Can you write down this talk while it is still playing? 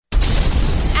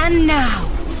And now,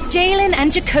 Jalen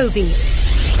and Jacoby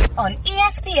on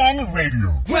ESPN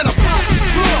Radio. When I pop the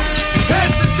trunk,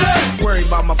 head to death. Worry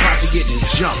about my posse getting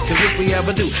jumped. Cause if we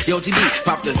ever do, yo, TD,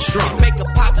 pop the trunk. Make a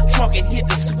pop the trunk and hit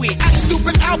the switch.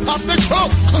 Stupid, I'll pop the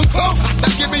trunk.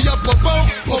 Give me a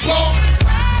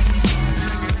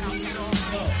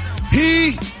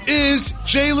He is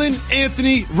Jalen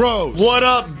Anthony Rose. What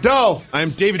up, Doe?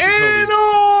 I'm David Jacoby. And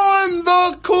on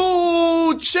the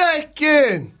cool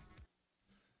check-in.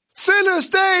 Center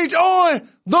stage on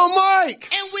the mic.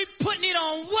 And we putting it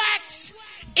on wax.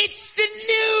 It's the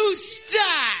new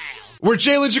style. We're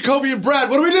Jalen, Jacoby, and Brad.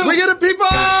 What do we do? We get the people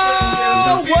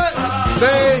what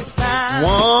they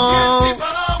want.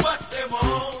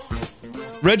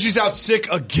 Reggie's out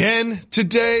sick again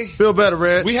today. Feel better,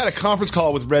 Reg. We had a conference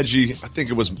call with Reggie, I think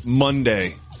it was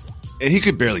Monday, and he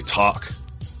could barely talk.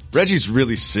 Reggie's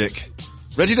really sick.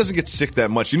 Reggie doesn't get sick that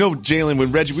much. You know, Jalen,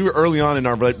 when we were early on in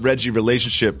our Reggie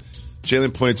relationship,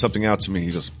 Jalen pointed something out to me.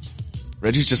 He goes,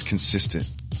 Reggie's just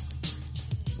consistent.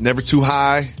 Never too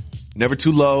high, never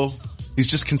too low. He's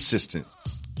just consistent.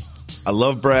 I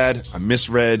love Brad. I miss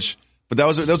Reg. But that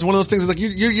was one of those things like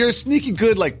you're a sneaky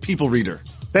good like people reader.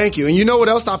 Thank you. And you know what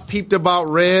else I peeped about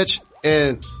Reg?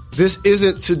 And this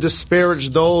isn't to disparage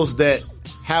those that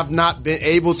have not been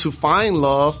able to find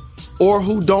love or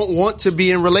who don't want to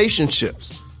be in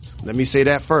relationships. Let me say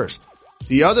that first.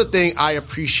 The other thing I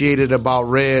appreciated about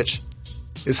Reg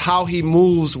is how he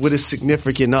moves with his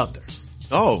significant other.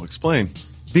 Oh, explain.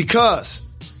 Because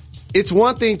it's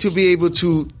one thing to be able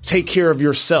to take care of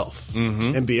yourself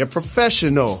and be a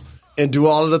professional and do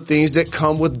all of the things that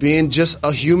come with being just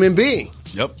a human being.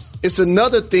 Yep. It's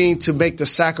another thing to make the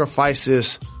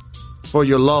sacrifices for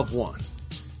your loved one.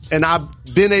 And I've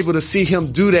been able to see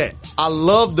him do that. I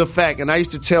love the fact, and I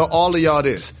used to tell all of y'all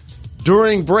this,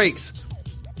 during breaks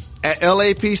at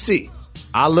LAPC,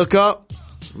 I look up,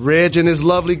 Reg and his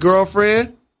lovely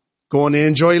girlfriend going to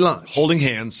enjoy lunch. Holding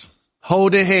hands.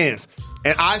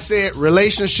 And I said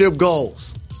relationship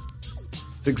goals.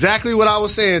 It's exactly what I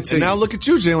was saying to you. And now look at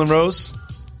you, Jalen Rose.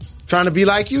 Trying to be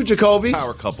like you, Jacoby.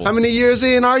 Power couple. How many years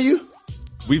in are you?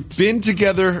 We've been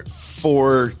together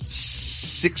for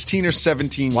 16 or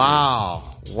 17 years.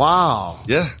 Wow.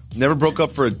 Yeah. Never broke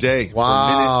up for a day, for a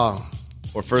minute,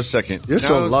 or for a second. You're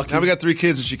so lucky. Now we got 3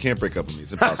 kids and she can't break up with me.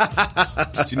 It's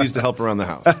impossible. She needs to help around the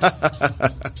house.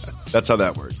 That's how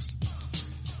that works.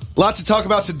 Lots to talk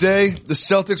about today. The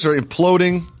Celtics are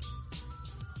imploding.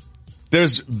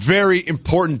 There's very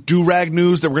important do-rag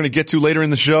news that we're going to get to later in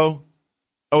the show.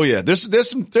 Oh yeah, there's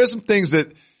some things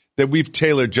that we've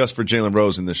tailored just for Jalen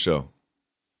Rose in this show.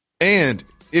 And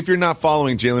if you're not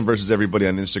following Jalen versus everybody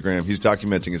on Instagram, he's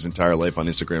documenting his entire life on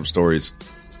Instagram stories.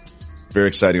 Very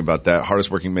exciting about that.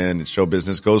 Hardest working man in show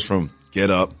business, goes from get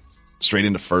up straight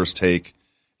into First Take,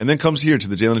 and then comes here to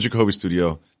the Jalen and Jacoby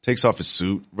studio, takes off his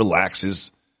suit,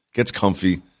 relaxes, gets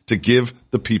comfy to give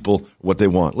the people what they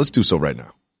want. Let's do so right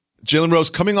now. Jalen Rose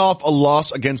coming off a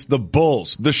loss against the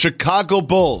Bulls, the Chicago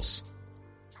Bulls.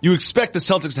 You expect the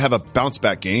Celtics to have a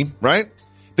bounce-back game, right?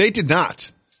 They did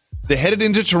not. They headed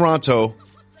into Toronto.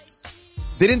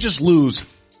 They didn't just lose.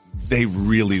 They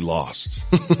really lost.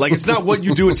 Like, it's not what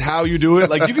you do, it's how you do it.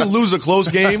 Like, you can lose a close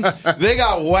game. They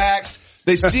got waxed.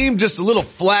 They seemed just a little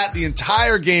flat the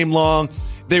entire game long.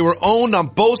 They were owned on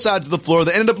both sides of the floor.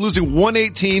 They ended up losing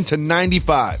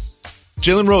 118-95.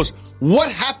 Jalen Rose,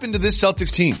 what happened to this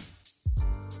Celtics team?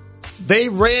 They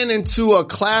ran into a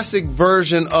classic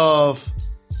version of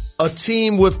a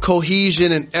team with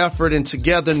cohesion and effort and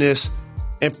togetherness,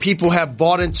 and people have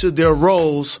bought into their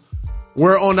roles,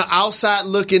 where on the outside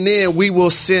looking in, we will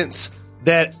sense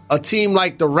that a team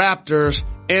like the Raptors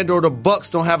and or the Bucks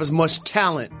don't have as much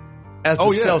talent as the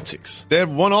Celtics. They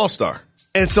have one all-star.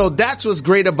 And so that's what's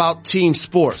great about team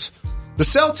sports. The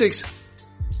Celtics,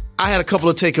 I had a couple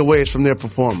of takeaways from their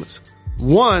performance.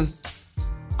 One,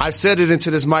 I said it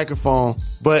into this microphone,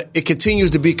 but it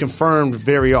continues to be confirmed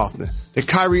very often that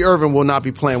Kyrie Irving will not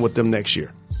be playing with them next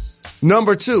year.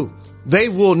 Number 2, they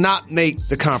will not make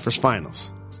the conference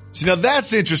finals. See, now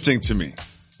that's interesting to me.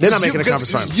 They're not making the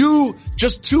conference finals. You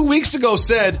just 2 weeks ago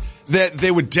said that they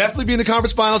would definitely be in the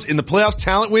conference finals. In the playoffs,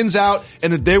 talent wins out,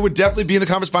 and that they would definitely be in the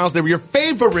conference finals. They were your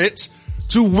favorite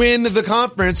to win the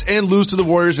conference and lose to the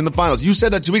Warriors in the finals. You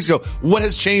said that 2 weeks ago. What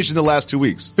has changed in the last 2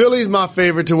 weeks? Philly's my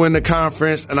favorite to win the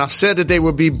conference, and I've said that they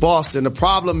would beat Boston. The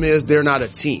problem is they're not a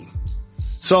team.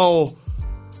 So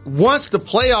once the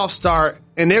playoffs start,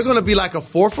 and they're going to be like a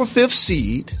 4th or 5th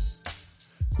seed,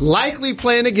 likely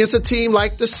playing against a team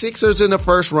like the Sixers in the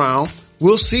first round.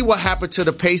 We'll see what happened to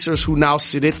the Pacers, who now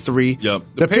sit at 3. Yep.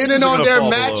 Depending on their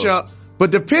matchup,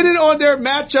 but depending on their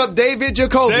matchup, David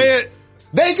Jacoby. Say it.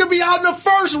 They could be out in the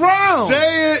first round.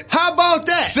 Say it. How about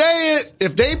that? Say it.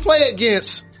 If they play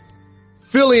against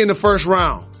Philly in the first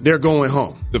round, they're going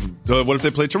home. What if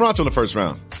they play Toronto in the first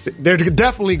round? They're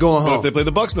definitely going home. What if they play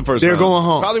the Bucks in the first round? They're going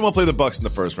home. Probably won't play the Bucks in the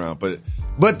first round,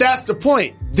 But that's the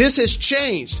point. This has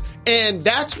changed. And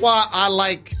that's why I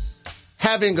like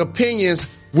having opinions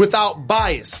without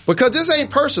bias. Because this ain't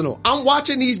personal. I'm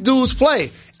watching these dudes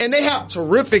play. And they have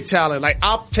terrific talent. Like,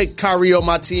 I'll take Kyrie on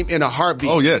my team in a heartbeat.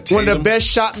 Oh, yeah. Tatum. One of the best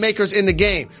shot makers in the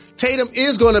game. Tatum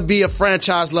is going to be a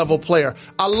franchise-level player.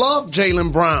 I love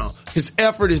Jalen Brown. His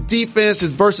effort, his defense,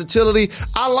 his versatility.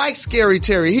 I like Scary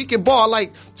Terry. He can ball. I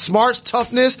like Smart's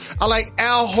toughness. I like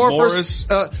Al Horford's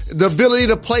the ability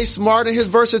to play smart and his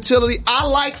versatility. I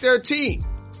like their team.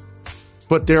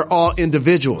 But they're all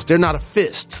individuals. They're not a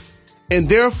fist. And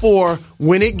therefore,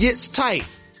 when it gets tight,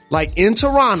 like in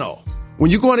Toronto, when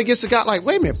you're going against a guy like,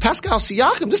 wait a minute, Pascal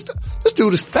Siakam, this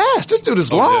dude is fast. This dude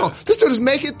is long. Yeah. This dude is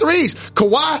making threes.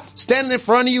 Kawhi standing in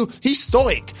front of you, he's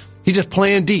stoic. He's just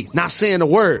playing D, not saying a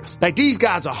word. Like, these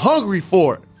guys are hungry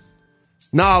for it.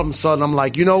 Now all of a sudden I'm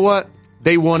like, you know what?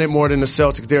 They want it more than the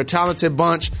Celtics. They're a talented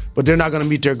bunch, but they're not going to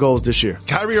meet their goals this year.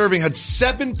 Kyrie Irving had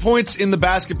 7 points in the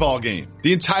basketball game,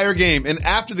 the entire game. And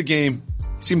after the game,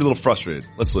 he seemed a little frustrated.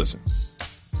 Let's listen.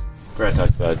 Brad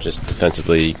talked about just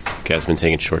defensively, you guys have been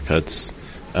taking shortcuts.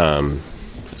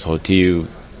 So do you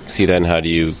see that, and how do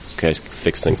you guys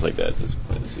fix things like that at this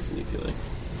point of the season, do you feel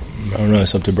like? I don't know.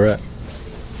 It's up to Brad.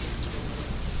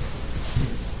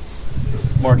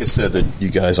 Marcus said that you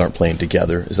guys aren't playing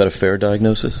together. Is that a fair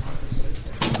diagnosis?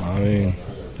 I mean,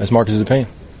 that's Marcus' opinion.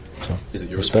 So Is it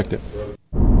your respect it.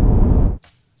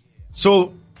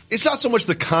 So it's not so much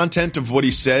the content of what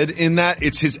he said in that,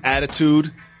 it's his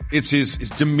attitude, it's his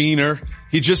demeanor.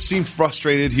 He just seemed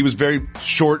frustrated. He was very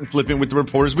short and flippant with the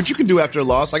reporters, which you can do after a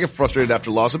loss. I get frustrated after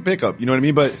a loss of pickup. You know what I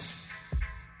mean? But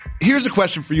here's a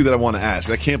question for you that I want to ask.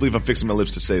 I can't believe I'm fixing my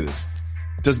lips to say this.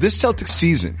 Does this Celtics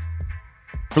season,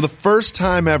 for the first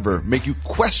time ever, make you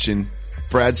question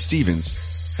Brad Stevens'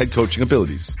 head coaching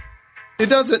abilities? It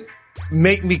doesn't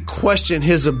make me question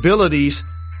his abilities.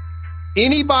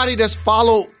 Anybody that's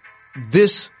followed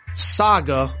this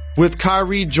saga with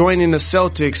Kyrie joining the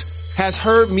Celtics has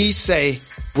heard me say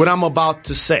what I'm about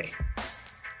to say.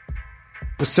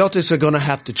 The Celtics are going to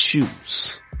have to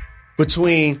choose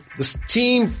between the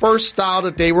team first style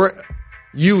that they were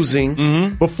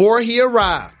using before he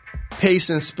arrived. Pace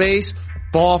and space.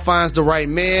 Ball finds the right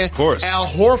man. Of course. Al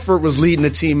Horford was leading the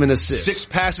team in assists. 6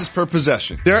 passes per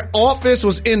possession. Their offense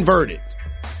was inverted.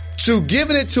 To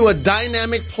giving it to a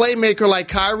dynamic playmaker like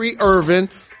Kyrie Irving,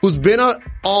 who's been an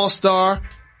all-star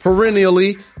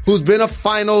perennially, who's been a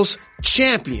finals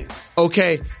champion.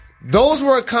 Okay. Those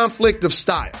were a conflict of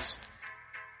styles.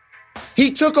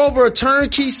 He took over a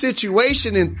turnkey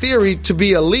situation in theory to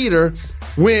be a leader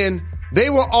when they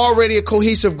were already a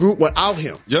cohesive group without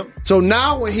him. Yep. So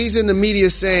now when he's in the media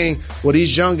saying, well,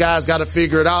 these young guys got to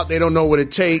figure it out. They don't know what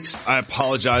it takes. I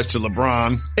apologize to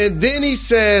LeBron. And then he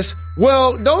says,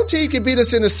 well, no team can beat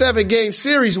us in a 7-game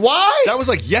series. Why? That was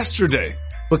like yesterday.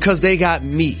 Because they got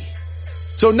me.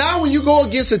 So now when you go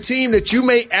against a team that you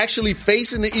may actually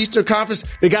face in the Eastern Conference,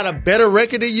 they got a better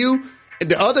record than you, and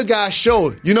the other guy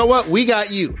showed, you know what? We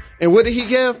got you. And what did he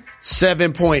give?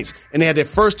 7 points. And they had their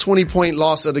first 20-point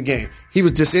loss of the game. He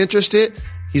was disinterested.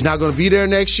 He's not going to be there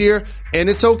next year. And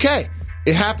it's okay.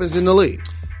 It happens in the league.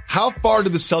 How far do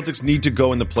the Celtics need to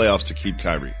go in the playoffs to keep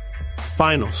Kyrie?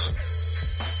 Finals.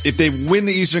 If they win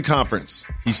the Eastern Conference,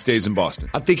 he stays in Boston.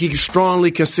 I think he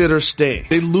strongly considers staying.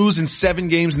 They lose in 7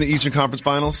 games in the Eastern Conference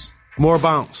Finals. More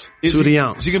bounce to the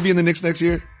ounce. Is he going to be in the Knicks next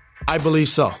year? I believe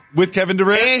so. With Kevin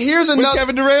Durant? And here's another. With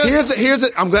Kevin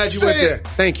Durant? I'm glad you Say went there. it.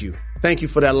 Thank you. Thank you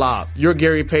for that lob. You're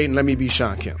Gary Payton. Let me be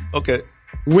Sean Kemp. Okay.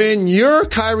 When you're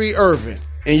Kyrie Irving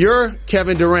and you're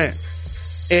Kevin Durant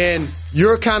and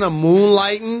you're kind of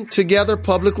moonlighting together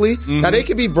publicly. Now they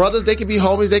could be brothers, they could be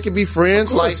homies, they could be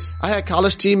friends. Like I had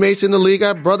college teammates in the league, I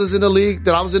had brothers in the league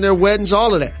that I was in their weddings,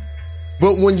 all of that.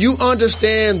 But when you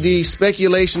understand the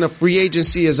speculation of free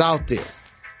agency is out there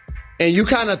and you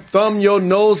kind of thumb your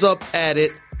nose up at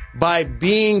it by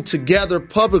being together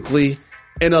publicly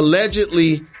and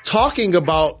allegedly talking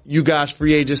about you guys'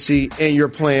 free agency and your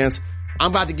plans,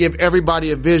 I'm about to give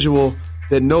everybody a visual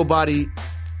that nobody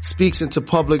speaks into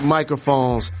public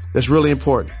microphones that's really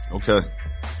important. Okay.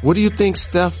 What do you think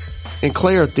Steph and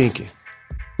Clay are thinking?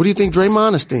 What do you think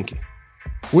Draymond is thinking?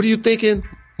 What are you thinking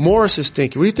Morris is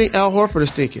thinking? What do you think Al Horford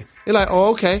is thinking? They're like,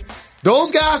 oh, okay.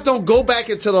 Those guys don't go back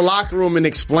into the locker room and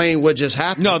explain what just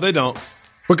happened. No, they don't.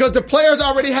 Because the players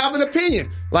already have an opinion.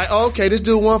 Like, oh, okay, this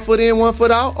dude 1 foot in, 1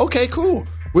 foot out. Okay, cool.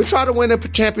 we'll try to win a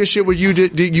championship with you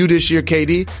this year,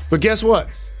 KD. But guess what?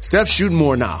 Steph's shooting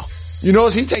more now. You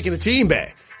notice he's taking the team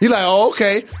back. He's like, oh,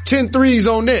 okay, 10 threes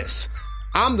on this.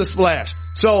 I'm the splash.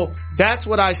 So that's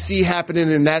what I see happening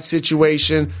in that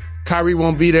situation. Kyrie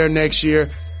won't be there next year.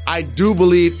 I do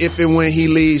believe if and when he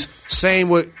leaves, same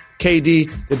with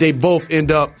KD, that they both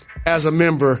end up as a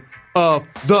member of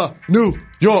the New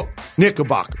York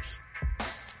Knickerbockers.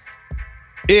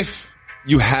 If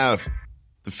you have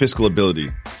the fiscal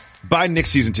ability, buy Knicks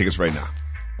season tickets right now.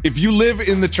 If you live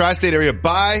in the tri-state area,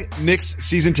 buy Knicks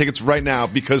season tickets right now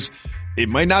because it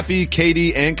might not be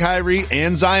KD and Kyrie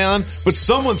and Zion, but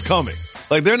someone's coming.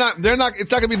 Like it's not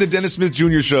going to be the Dennis Smith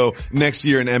Jr. show next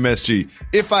year in MSG.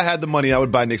 If I had the money, I would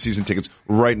buy Knicks season tickets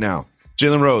right now.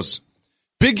 Jalen Rose.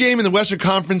 Big game in the Western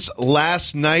Conference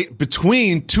last night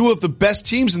between two of the best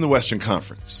teams in the Western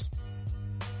Conference.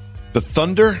 The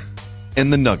Thunder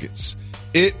and the Nuggets.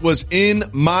 It was in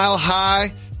Mile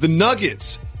High. The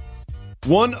Nuggets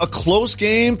won a close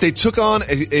game. They took on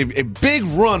a big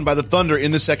run by the Thunder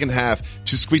in the second half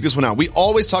to squeak this one out. We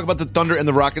always talk about the Thunder and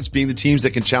the Rockets being the teams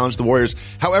that can challenge the Warriors.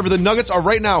 However, the Nuggets are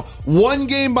right now one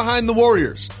game behind the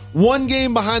Warriors. One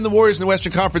game behind the Warriors in the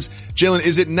Western Conference. Jalen,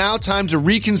 is it now time to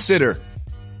reconsider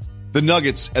the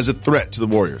Nuggets as a threat to the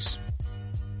Warriors?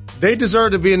 They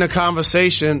deserve to be in the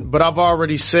conversation, but I've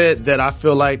already said that I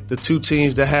feel like the two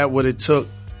teams that had what it took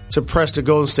to press the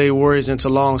Golden State Warriors into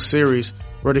long series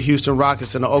were the Houston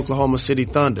Rockets and the Oklahoma City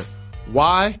Thunder.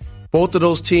 Why? Both of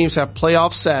those teams have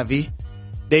playoff savvy.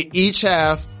 They each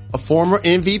have a former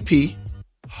MVP,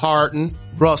 Harden,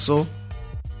 Russell.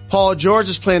 Paul George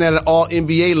is playing at an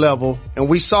all-NBA level, and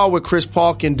we saw what Chris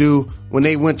Paul can do when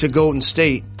they went to Golden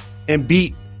State and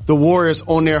beat the Warriors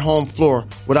on their home floor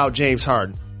without James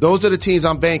Harden. Those are the teams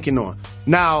I'm banking on.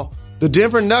 Now, the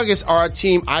Denver Nuggets are a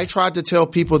team I tried to tell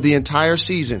people the entire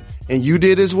season, and you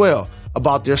did as well,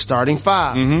 about their starting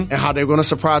five and how they're going to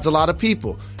surprise a lot of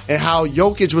people and how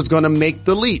Jokic was going to make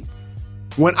the leap.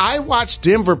 When I watch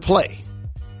Denver play,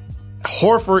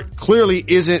 Horford clearly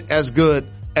isn't as good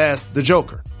as the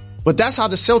Joker, but that's how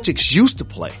the Celtics used to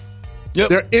play. Yep.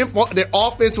 Their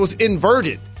offense was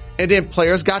inverted, and then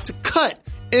players got to cut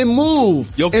and move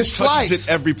Jokic and slice. touches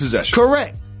it every possession.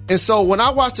 Correct. And so when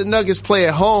I watch the Nuggets play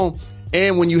at home,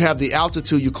 and when you have the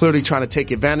altitude, you're clearly trying to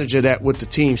take advantage of that with the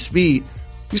team speed.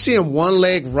 You see them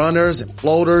one-leg runners and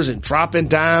floaters and dropping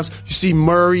dimes. You see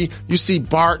Murray. You see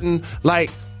Barton. Like,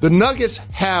 the Nuggets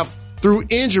have, through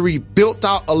injury, built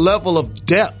out a level of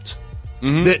depth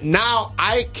that now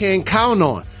I can count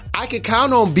on. I can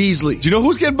count on Beasley. Do you know who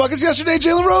was getting buckets yesterday,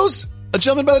 Jalen Rose? A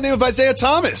gentleman by the name of Isaiah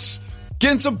Thomas.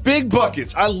 Getting some big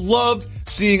buckets. I loved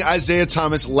seeing Isaiah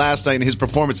Thomas last night in his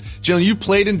performance. Jalen, you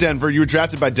played in Denver. You were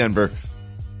drafted by Denver.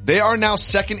 They are now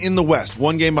second in the West,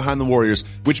 one game behind the Warriors,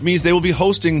 which means they will be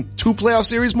hosting 2 playoff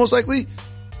series most likely.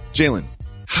 Jalen,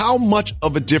 how much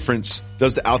of a difference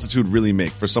does the altitude really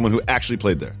make for someone who actually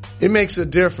played there? It makes a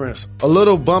difference. A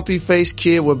little bumpy-faced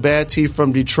kid with bad teeth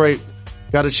from Detroit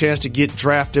got a chance to get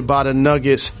drafted by the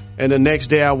Nuggets, and the next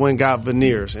day I went and got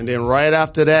veneers. And then right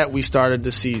after that, we started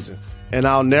the season. And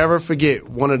I'll never forget,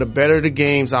 one of the better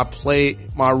games I played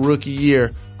my rookie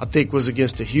year, I think, was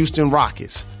against the Houston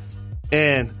Rockets.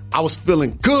 And I was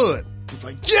feeling good. I was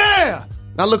like, yeah!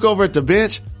 And I look over at the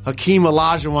bench, Hakeem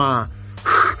Olajuwon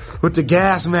with the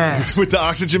gas mask. With the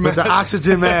oxygen mask? With the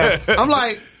oxygen mask. I'm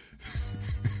like,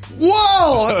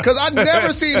 whoa! Because I'd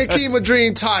never seen Hakeem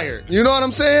Dream tired. You know what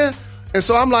I'm saying? And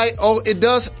so I'm like, oh, it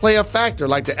does play a factor.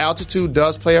 Like, the altitude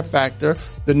does play a factor.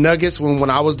 The Nuggets, when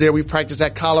I was there, we practiced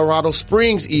at Colorado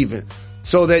Springs even,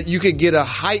 so that you could get a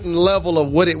heightened level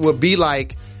of what it would be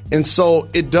like. And so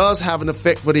it does have an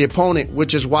effect for the opponent,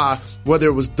 which is why, whether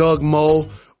it was Doug Moe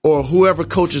or whoever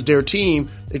coaches their team,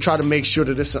 they try to make sure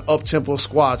that it's an up-tempo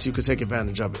squad so you can take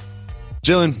advantage of it.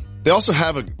 Jalen, they also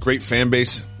have a great fan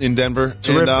base in Denver.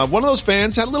 Terrific. And one of those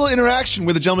fans had a little interaction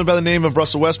with a gentleman by the name of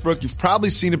Russell Westbrook. You've probably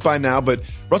seen it by now, but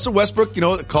Russell Westbrook,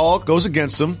 the call goes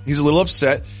against him. He's a little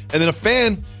upset. And then a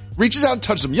fan reaches out and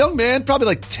touches him. Young man, probably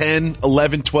like 10,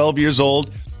 11, 12 years old,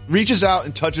 reaches out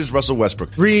and touches Russell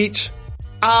Westbrook. Reach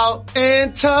out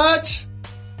and touch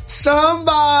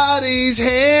somebody's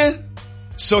hand.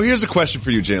 So here's a question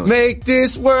for you, Jalen. Make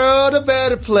this world a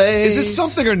better place. Is this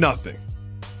something or nothing?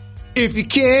 If you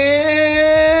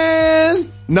can.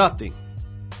 Nothing.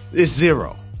 It's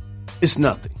zero. It's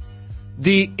nothing.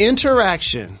 The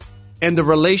interaction and the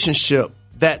relationship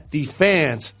that the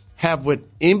fans have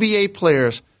with NBA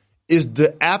players is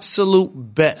the absolute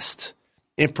best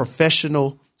in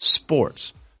professional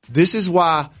sports. This is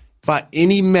why, by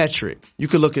any metric, you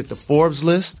could look at the Forbes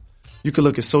list, you could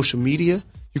look at social media,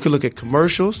 you could look at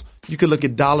commercials, you could look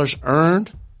at dollars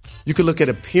earned. You can look at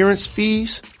appearance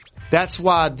fees. That's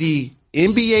why the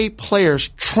NBA players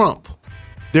trump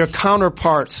their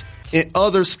counterparts in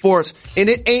other sports, and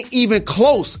it ain't even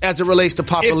close as it relates to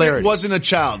popularity. If it wasn't a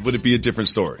child, would it be a different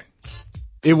story?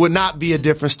 It would not be a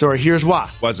different story. Here's why.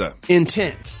 Why's that?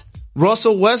 Intent.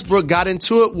 Russell Westbrook got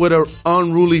into it with an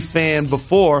unruly fan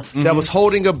before that was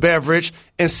holding a beverage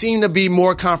and seemed to be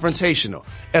more confrontational.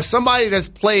 As somebody that's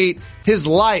played his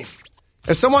life,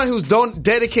 as someone who's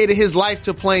dedicated his life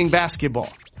to playing basketball,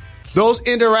 those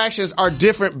interactions are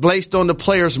different based on the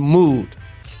player's mood.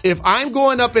 If I'm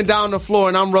going up and down the floor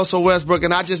and I'm Russell Westbrook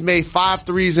and I just made 5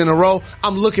 threes in a row,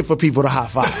 I'm looking for people to high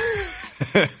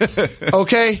five.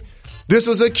 Okay? This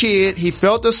was a kid. He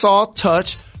felt the soft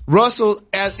touch. Russell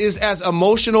is as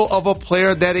emotional of a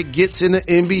player that it gets in the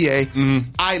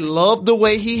NBA. I love the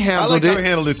way he handled it. How he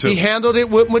handled it too. He handled it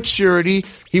with maturity.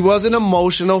 He wasn't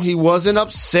emotional. He wasn't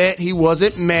upset. He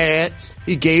wasn't mad.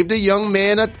 He gave the young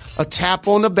man a tap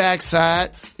on the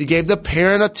backside. He gave the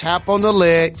parent a tap on the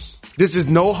leg. This is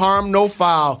no harm, no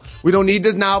foul. We don't need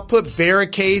to now put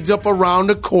barricades up around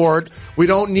the court. We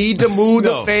don't need to move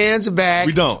the fans back.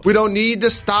 We don't. We don't need to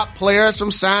stop players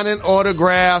from signing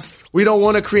autographs. We don't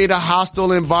want to create a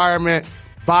hostile environment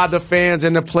by the fans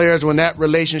and the players when that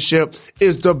relationship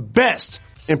is the best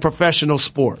in professional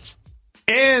sports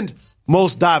and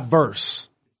most diverse.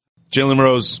 Jalen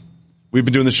Rose, we've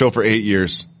been doing the show for 8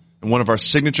 years, and one of our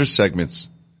signature segments,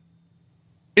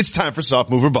 it's time for Soft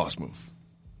Move or Boss Move.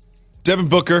 Devin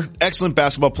Booker, excellent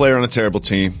basketball player on a terrible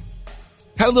team.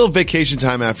 Had a little vacation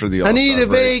time after the All-Star I need a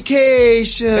break.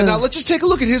 vacation. And now let's just take a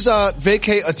look at his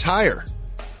vacay attire.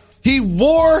 He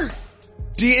wore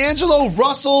D'Angelo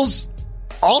Russell's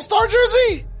All-Star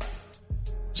jersey?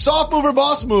 Soft move or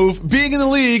boss move, being in the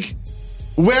league,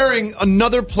 wearing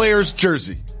another player's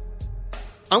jersey.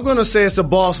 I'm going to say it's a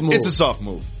boss move. It's a soft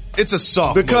move. It's a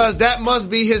soft move. Because that must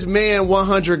be his man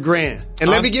 $100,000. And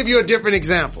let me give you a different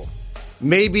example.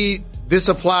 Maybe this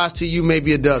applies to you,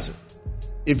 maybe it doesn't.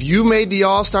 If you made the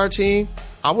All-Star team,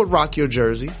 I would rock your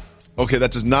jersey. Okay,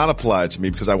 that does not apply to me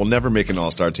because I will never make an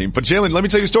All-Star team. But Jalen, let me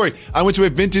tell you a story. I went to a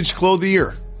vintage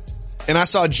clothier and I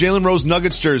saw a Jalen Rose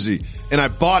Nuggets jersey and I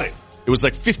bought it. It was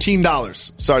like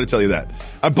 $15. Sorry to tell you that.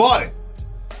 I bought it.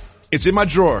 It's in my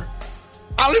drawer.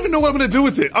 I don't even know what I'm going to do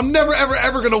with it. I'm never, ever,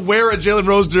 ever going to wear a Jalen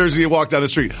Rose jersey and walk down the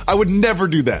street. I would never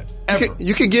do that. Ever.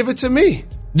 You could give it to me.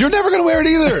 You're never going to wear it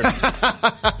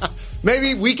either.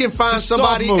 Maybe we can find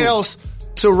somebody else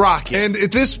to rock it. And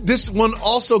this one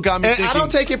also got me thinking. I don't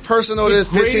take it personal that it's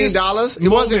 $15. It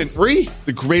wasn't free.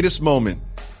 The greatest moment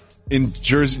in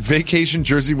vacation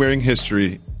jersey wearing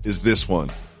history is this one.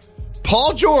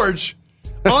 Paul George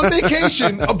on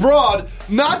vacation abroad,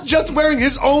 not just wearing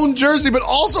his own jersey, but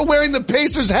also wearing the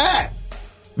Pacers hat.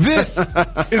 This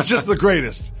is just the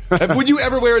greatest. Would you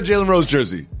ever wear a Jalen Rose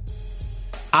jersey?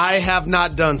 I have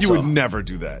not done so. You would never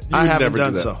do that. I haven't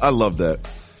done so. I love that.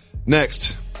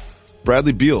 Next,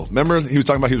 Bradley Beal. Remember he was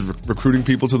talking about he was recruiting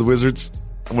people to the Wizards?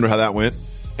 I wonder how that went.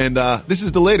 And this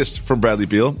is the latest from Bradley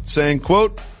Beal saying,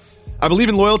 quote, I believe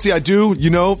in loyalty. I do,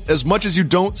 as much as you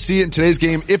don't see it in today's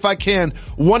game. If I can,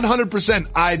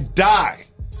 100% I'd die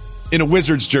in a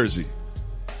Wizards jersey.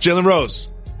 Jalen Rose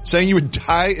saying you would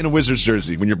die in a Wizards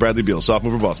jersey when you're Bradley Beal. Soft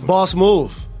move or boss move? Boss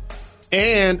move.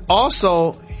 And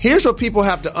also, here's what people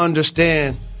have to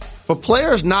understand. For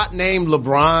players not named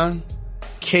LeBron,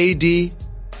 KD,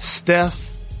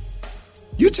 Steph,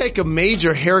 you take a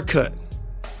major haircut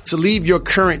to leave your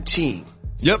current team.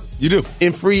 Yep, you do.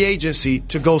 In free agency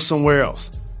to go somewhere else.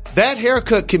 That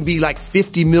haircut can be like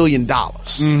 $50 million.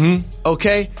 Mm-hmm.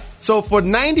 Okay? So for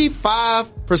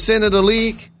 95% of the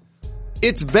league,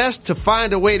 it's best to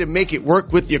find a way to make it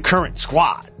work with your current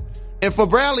squad. And for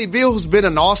Bradley Beal, who's been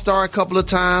an all-star a couple of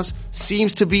times,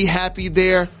 seems to be happy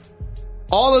there,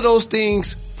 all of those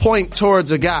things point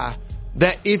towards a guy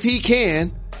that, if he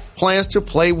can, plans to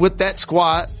play with that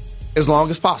squad as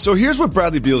long as possible. So here's what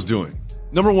Bradley Beal's doing.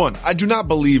 Number one, I do not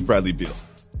believe Bradley Beal.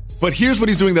 But here's what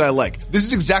he's doing that I like. This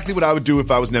is exactly what I would do if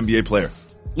I was an NBA player.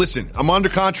 Listen, I'm under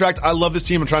contract. I love this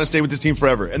team. I'm trying to stay with this team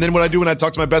forever. And then what I do when I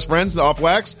talk to my best friends, the off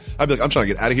wax, I'd be like, I'm trying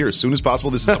to get out of here as soon as possible.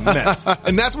 This is a mess.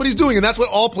 And that's what he's doing. And that's what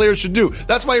all players should do.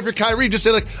 That's why if you're Kyrie, just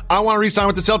say like, I want to re-sign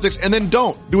with the Celtics, and then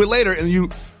don't. Do it later. And you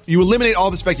eliminate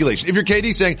all the speculation. If you're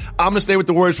KD saying, I'm going to stay with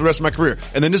the Warriors for the rest of my career,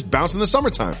 and then just bounce in the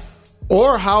summertime.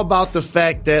 Or how about the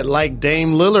fact that, like Dame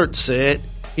Lillard said,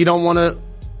 he don't want to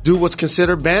do what's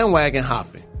considered bandwagon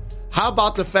hopping. How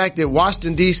about the fact that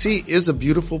Washington, D.C. is a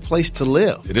beautiful place to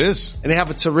live? It is. And they have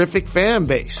a terrific fan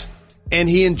base. And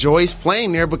he enjoys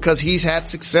playing there because he's had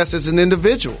success as an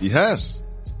individual. He has.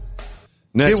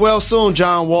 Next. Get well soon,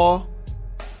 John Wall.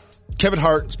 Kevin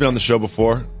Hart's been on the show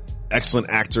before. excellent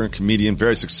actor and comedian,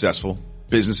 very successful.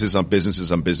 Businesses on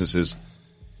businesses on businesses.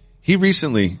 He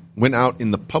recently went out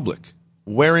in the public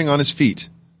wearing on his feet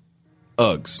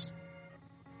Uggs.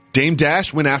 Dame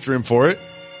Dash went after him for it.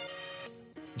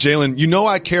 Jalen, you know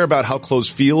I care about how clothes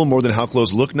feel more than how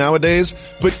clothes look nowadays,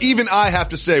 but even I have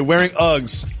to say, wearing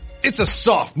Uggs, it's a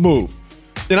soft move.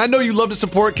 And I know you love to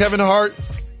support Kevin Hart,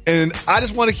 and I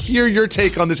just want to hear your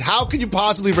take on this. How can you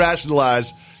possibly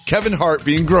rationalize Kevin Hart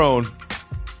being grown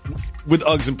with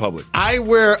Uggs in public? I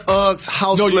wear Uggs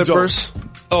house slippers.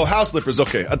 Oh, house slippers.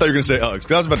 Okay. I thought you were going to say Uggs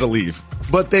because I was about to leave.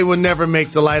 But they would never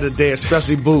make the light of day,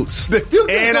 especially boots.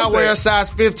 And I wear a size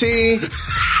 15.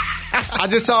 I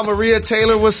just saw Maria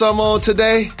Taylor with some on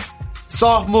today.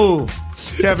 Soft move,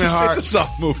 Kevin Hart. It's a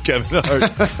soft move, Kevin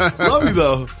Hart. Love you,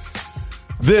 though.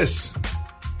 This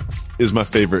is my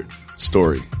favorite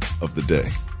story of the day.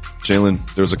 Jalen,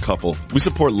 there's a couple. We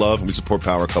support love and we support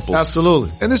power couples.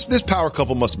 Absolutely. And this power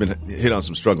couple must have been hit on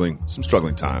some struggling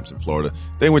times in Florida.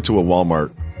 They went to a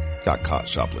Walmart, got caught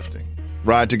shoplifting.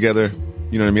 Ride together.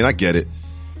 You know what I mean? I get it.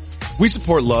 We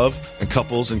support love and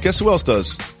couples, and guess who else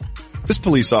does? This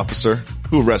police officer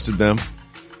who arrested them.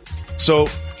 So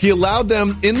he allowed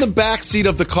them in the back seat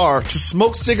of the car to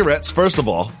smoke cigarettes, first of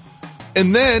all,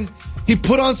 and then he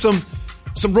put on some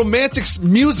romantic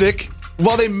music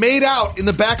while they made out in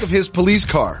the back of his police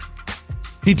car.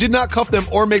 He did not cuff them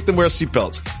or make them wear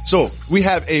seatbelts. So we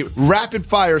have a rapid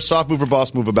fire soft move or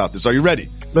boss move about this. Are you ready?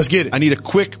 Let's get it. I need a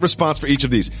quick response for each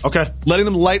of these. Okay. Letting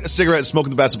them light a cigarette and smoke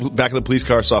in the back of the police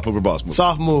car, soft move or boss move?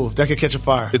 Soft move. That could catch a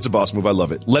fire. It's a boss move. I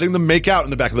love it. Letting them make out in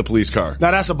the back of the police car.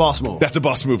 Now that's a boss move. That's a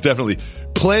boss move, definitely.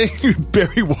 Playing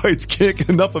Barry White's Can't Get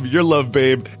Enough of Your Love,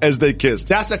 Babe, as they kissed.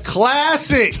 That's a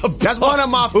classic. That's one of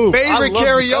my favorite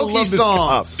karaoke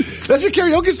songs. That's your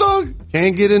karaoke song?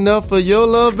 Can't get enough of your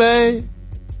love, babe.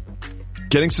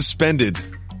 Getting suspended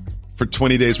for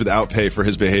 20 days without pay for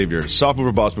his behavior. Soft move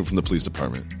or boss move from the police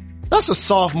department. That's a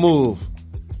soft move.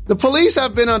 The police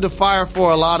have been under fire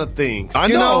for a lot of things. I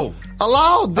know.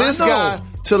 Allow this guy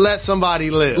to let somebody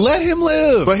live. Let him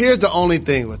live. But here's the only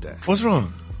thing with that. What's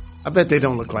wrong? I bet they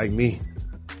don't look like me.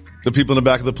 The people in the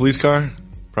back of the police car?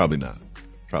 Probably not.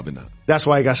 Probably not. That's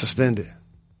why he got suspended.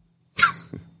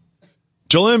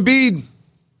 Joel Embiid,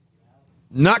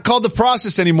 not called The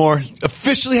Process anymore,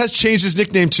 officially has changed his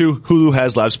nickname to Hulu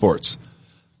Has Live Sports.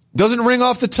 Doesn't ring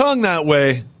off the tongue that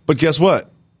way, but guess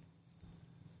what?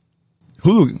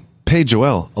 Hulu paid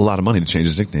Joel a lot of money to change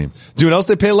his nickname. Do you know what else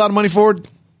they pay a lot of money for?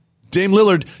 Dame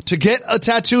Lillard to get a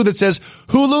tattoo that says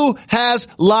Hulu Has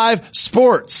Live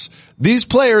Sports. These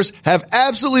players have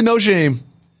absolutely no shame,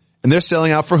 and they're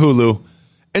selling out for Hulu,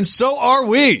 and so are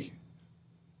we.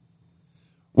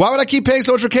 Why would I keep paying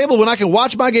so much for cable when I can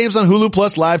watch my games on Hulu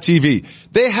Plus Live TV?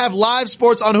 They have live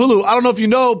sports on Hulu. I don't know if you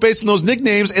know, based on those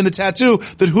nicknames and the tattoo,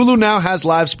 that Hulu now has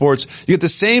live sports. You get the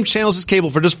same channels as cable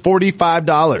for just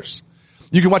 $45.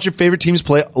 You can watch your favorite teams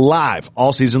play live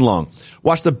all season long.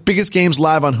 Watch the biggest games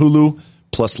live on Hulu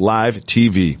Plus Live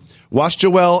TV. Watch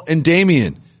Joel and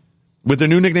Damian with their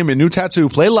new nickname and new tattoo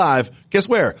play live. Guess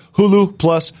where? Hulu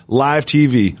Plus Live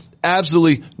TV.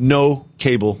 Absolutely no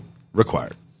cable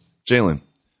required. Jalen,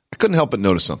 I couldn't help but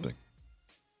notice something.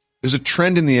 There's a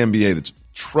trend in the NBA that's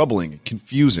troubling and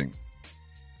confusing.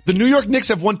 The New York Knicks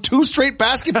have won 2 straight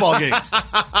basketball games.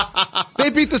 They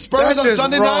beat the Spurs on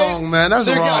Sunday night. Man. That's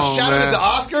they wrong, got shouted at the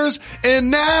Oscars. And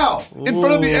now, in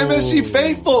front of the MSG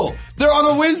faithful, they're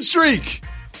on a win streak.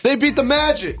 They beat the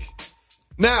Magic.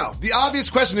 Now, the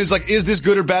obvious question is, is this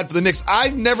good or bad for the Knicks? I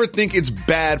never think it's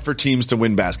bad for teams to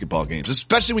win basketball games,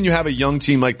 especially when you have a young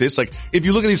team like this. If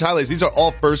you look at these highlights, these are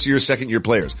all first-year, second-year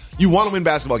players. You want to win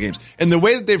basketball games. And the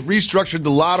way that they've restructured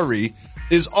the lottery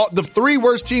is the 3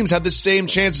 worst teams have the same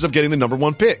chances of getting the number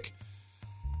 1 pick.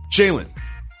 Jalen,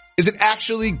 is it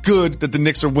actually good that the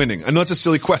Knicks are winning? I know it's a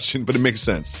silly question, but it makes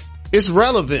sense. It's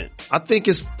relevant. I think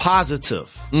it's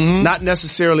positive. Not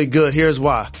necessarily good. Here's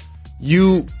why.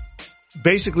 You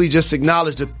basically just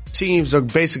acknowledge that teams are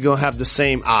basically going to have the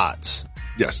same odds.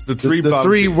 Yes, the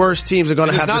 3 worst teams are going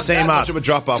to have the same odds. Much of a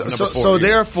drop off. So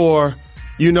therefore,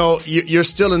 you're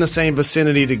still in the same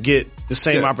vicinity to get the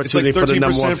same opportunity for the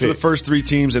number 1 pick. For the first 3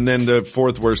 teams, and then the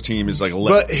 4th worst team is 11.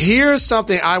 But here's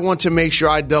something I want to make sure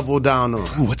I double down on.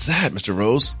 Ooh, what's that, Mr.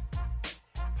 Rose?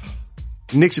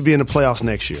 Knicks will be in the playoffs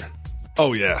next year.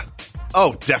 Oh, yeah.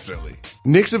 Oh, definitely.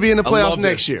 Knicks will be in the playoffs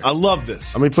next year. I love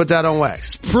this. Let me put that on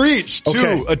wax. Preach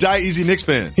to a Die Easy Knicks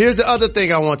fan. Here's the other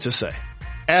thing I want to say.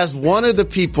 As one of the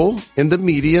people in the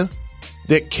media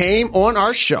that came on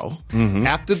our show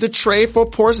after the trade for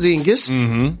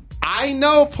Porzingis, I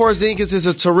know Porzingis is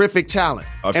a terrific talent.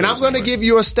 And I'm going to give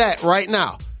you a stat right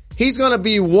now. He's going to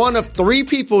be one of 3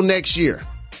 people next year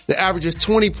that averages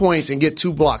 20 points and get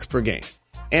 2 blocks per game.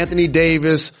 Anthony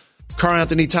Davis, Karl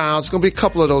Anthony Towns, it's going to be a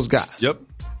couple of those guys. Yep.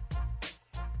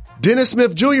 Dennis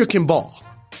Smith Jr. can ball.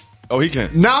 Oh, he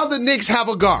can. Now the Knicks have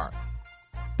a guard.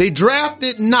 They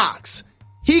drafted Knox.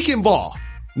 He can ball.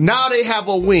 Now they have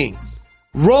a wing.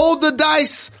 Roll the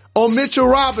dice on Mitchell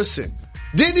Robinson.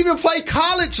 Didn't even play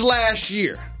college last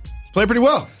year. Played pretty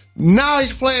well. Now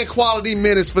he's playing quality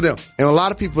minutes for them. And a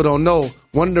lot of people don't know,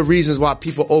 one of the reasons why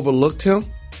people overlooked him,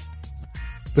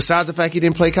 besides the fact he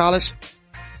didn't play college,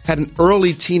 had an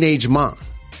early teenage mom.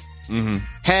 Mm-hmm.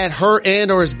 Had her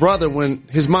and or his brother when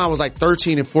his mom was like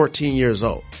 13 and 14 years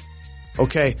old.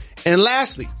 Okay. And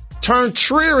lastly, turned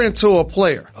Trier into a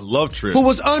player. I love Trier. Who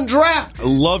was undrafted. I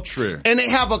love Trier. And they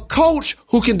have a coach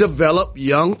who can develop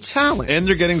young talent. And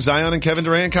they're getting Zion and Kevin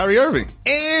Durant and Kyrie Irving.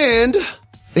 And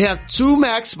they have 2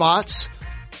 max spots.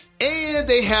 And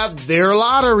they have their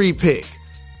lottery pick.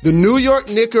 The New York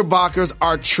Knickerbockers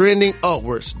are trending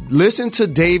upwards. Listen to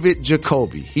David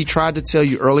Jacoby. He tried to tell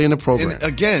you early in the program. And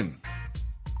again,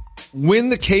 when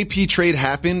the KP trade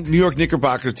happened, New York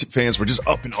Knickerbockers fans were just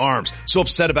up in arms, so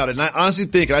upset about it. And I honestly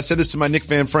think, and I said this to my Knick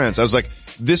fan friends, I was like,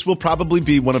 this will probably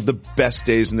be one of the best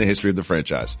days in the history of the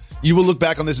franchise. You will look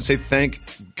back on this and say, thank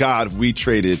God we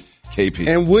traded KP.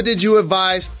 And what did you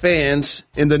advise fans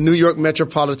in the New York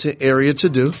metropolitan area to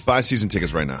do? Buy season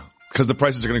tickets right now, because the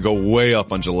prices are going to go way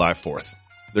up on July 4th.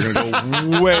 They're going to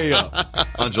go way up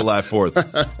on July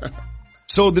 4th.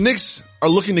 So the Knicks are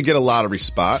looking to get a lottery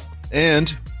spot,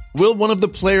 and will one of the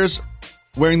players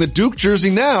wearing the Duke jersey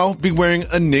now be wearing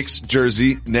a Knicks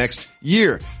jersey next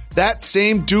year? That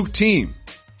same Duke team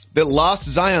that lost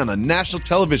Zion on national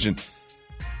television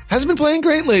hasn't been playing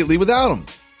great lately without him.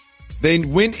 They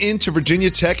went into Virginia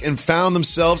Tech and found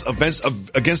themselves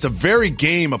against a very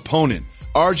game opponent.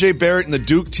 RJ Barrett and the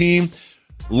Duke team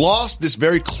lost this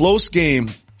very close game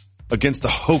against the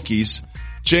Hokies.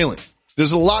 Jalen,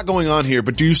 there's a lot going on here,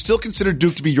 but do you still consider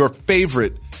Duke to be your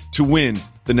favorite to win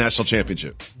the national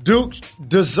championship? Duke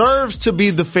deserves to be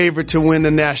the favorite to win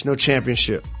the national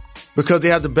championship because they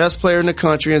have the best player in the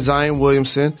country in Zion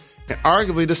Williamson and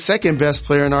arguably the second best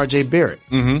player in RJ Barrett.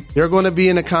 Mm-hmm. They're going to be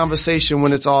in a conversation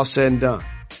when it's all said and done.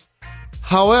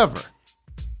 However,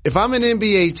 if I'm an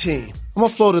NBA team, I'm going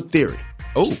to float a theory.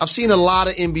 Oh. I've seen a lot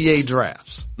of NBA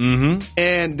drafts. Mm-hmm.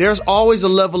 And there's always a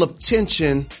level of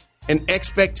tension and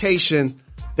expectation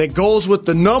that goes with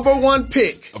the number 1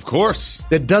 pick. Of course.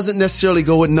 That doesn't necessarily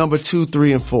go with number 2,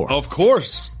 3, and 4. Of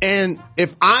course. And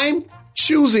if I'm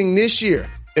choosing this year,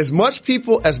 as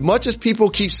much as people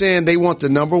keep saying they want the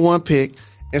number 1 pick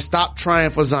and stop trying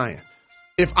for Zion,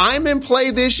 if I'm in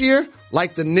play this year,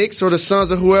 like the Knicks or the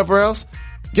Suns or whoever else,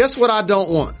 guess what I don't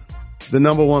want? The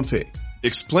number 1 pick.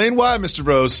 Explain why, Mr.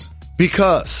 Rose.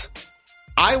 Because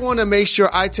I want to make sure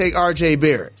I take RJ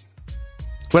Barrett.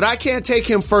 But I can't take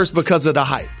him first because of the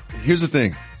hype. Here's the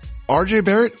thing. RJ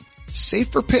Barrett,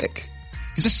 safer pick.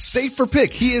 He's a safer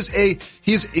pick. He's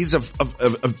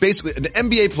basically an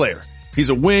NBA player. He's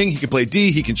a wing. He can play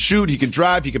D. He can shoot. He can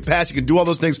drive. He can pass. He can do all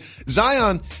those things.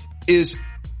 Zion is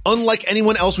unlike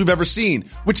anyone else we've ever seen,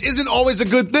 which isn't always a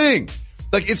good thing.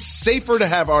 Like, it's safer to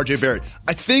have RJ Barrett.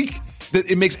 I think that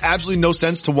it makes absolutely no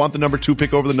sense to want the number 2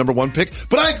 pick over the number 1 pick.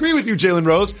 But I agree with you, Jalen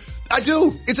Rose. I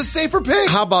do. It's a safer pick.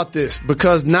 How about this?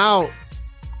 Because now,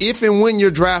 if and when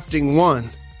you're drafting 1,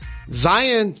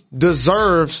 Zion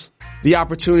deserves the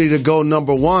opportunity to go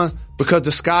number 1 because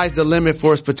the sky's the limit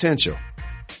for his potential.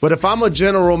 But if I'm a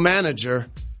general manager,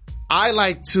 I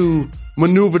like to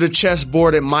maneuver the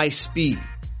chessboard at my speed.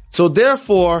 So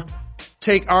therefore,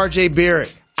 take RJ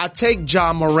Barrett. I take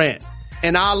Ja Morant.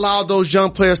 And I allow those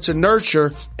young players to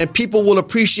nurture, and people will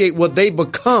appreciate what they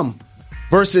become.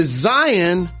 Versus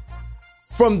Zion,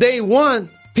 from day 1,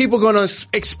 people are going to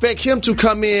expect him to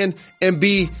come in and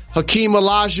be Hakeem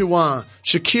Olajuwon,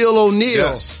 Shaquille O'Neal,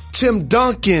 yes, Tim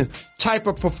Duncan type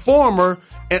of performer.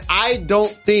 And I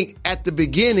don't think at the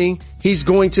beginning he's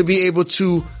going to be able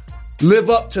to live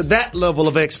up to that level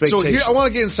of expectation. So here, I want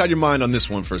to get inside your mind on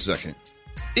this one for a second.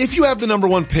 If you have the number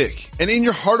 1 pick, and in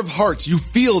your heart of hearts, you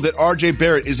feel that RJ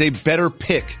Barrett is a better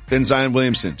pick than Zion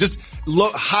Williamson, just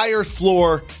higher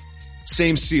floor,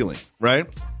 same ceiling, right?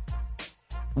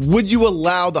 Would you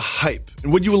allow the hype,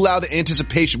 and would you allow the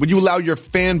anticipation? Would you allow your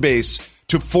fan base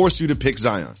to force you to pick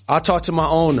Zion? I'll talk to my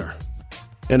owner,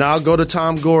 and I'll go to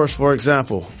Tom Gores, for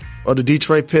example, or the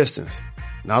Detroit Pistons,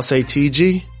 and I'll say,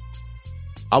 TG,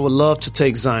 I would love to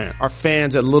take Zion. Our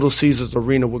fans at Little Caesars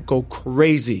Arena would go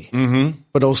crazy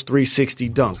for those 360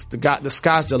 dunks. The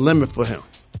sky's the limit for him.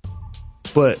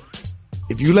 But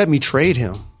if you let me trade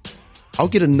him, I'll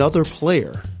get another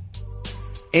player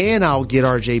and I'll get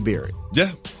RJ Barrett.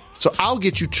 Yeah. So I'll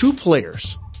get you 2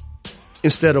 players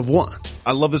instead of one.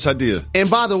 I love this idea. And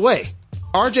by the way,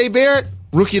 R.J. Barrett,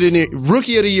 rookie of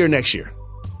the year next year.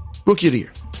 Rookie of the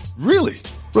year. Really?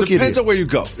 Rookie Depends on where you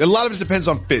go. A lot of it depends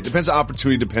on fit. Depends on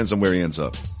opportunity. Depends on where he ends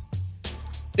up.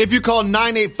 If you call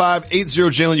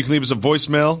 985-80-JALEN, you can leave us a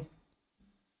voicemail.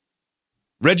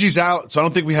 Reggie's out, so I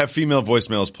don't think we have female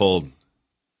voicemails pulled.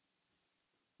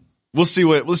 We'll see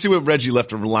what Reggie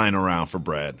left lying around for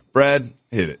Brad. Brad,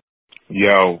 hit it.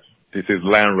 Yo, this is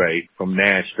Lanray from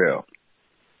Nashville.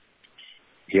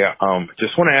 Yeah,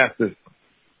 just want to ask this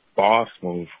boss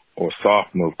move or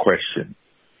soft move question.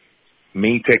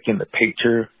 Me taking the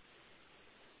picture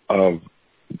of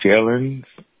Jalen's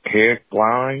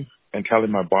hairline and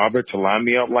telling my barber to line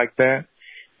me up like that,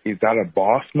 is that a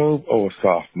boss move or a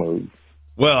soft move?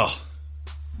 Well,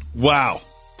 wow.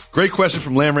 Great question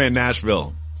from Lamray in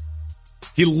Nashville.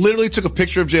 He literally took a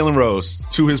picture of Jalen Rose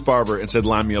to his barber and said,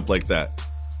 line me up like that.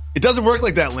 It doesn't work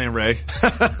like that, Lamray.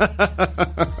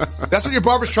 That's what your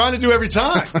barber's trying to do every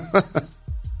time.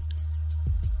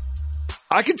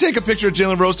 I can take a picture of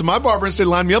Jalen Rose to my barber and say,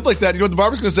 line me up like that. You know what the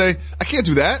barber's going to say? I can't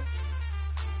do that.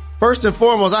 First and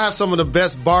foremost, I have some of the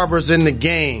best barbers in the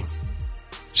game.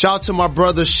 Shout out to my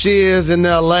brother Shears in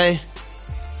LA.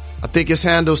 I think his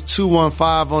handle's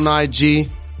 215 on IG.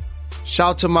 Shout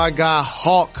out to my guy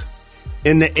Hawk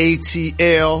in the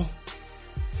ATL.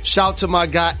 Shout out to my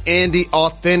guy Andy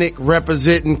Authentic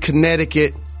representing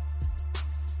Connecticut.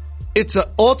 It's an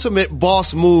ultimate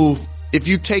boss move if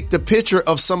you take the picture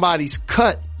of somebody's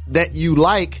cut that you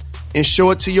like and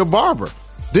show it to your barber.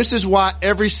 This is why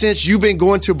ever since you've been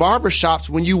going to barbershops,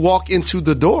 when you walk into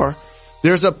the door,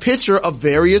 there's a picture of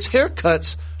various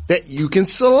haircuts that you can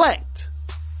select.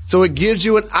 So it gives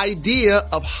you an idea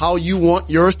of how you want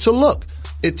yours to look.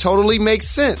 It totally makes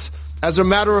sense. As a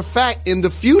matter of fact, in the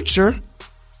future,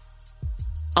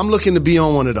 I'm looking to be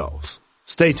on one of those.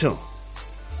 Stay tuned.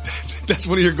 That's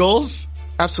one of your goals?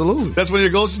 Absolutely. That's one of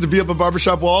your goals, is to be up on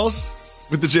barbershop walls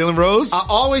with the Jalen Rose? I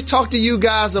always talk to you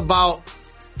guys about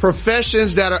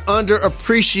professions that are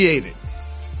underappreciated.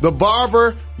 The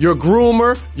barber, your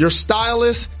groomer, your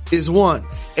stylist is one.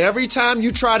 Every time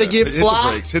you try to get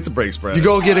fly, hit the brakes, Brad. You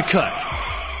go get a cut.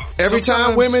 Every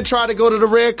time women try to go to the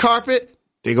red carpet,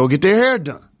 they go get their hair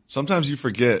done. Sometimes you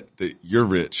forget that you're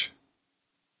rich.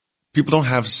 People don't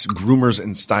have groomers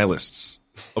and stylists.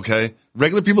 Okay?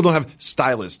 Regular people don't have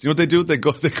stylists. You know what they do? They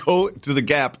go to the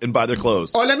Gap and buy their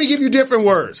clothes. Or let me give you different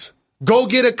words. Go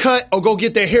get a cut or go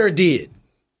get their hair did.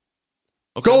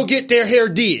 Okay. Go get their hair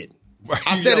did.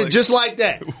 I said it just like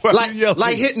that.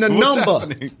 Like hitting a number.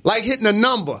 Happening? Like hitting a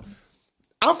number.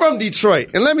 I'm from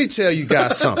Detroit, and let me tell you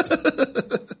guys something.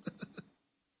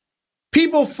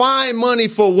 People find money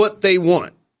for what they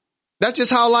want. That's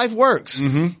just how life works.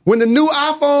 Mm-hmm. When the new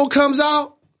iPhone comes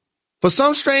out, for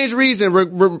some strange reason,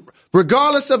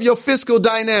 regardless of your fiscal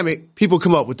dynamic, people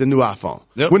come up with the new iPhone.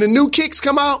 Yep. When the new kicks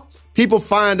come out, people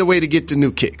find a way to get the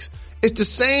new kicks. It's the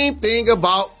same thing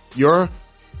about your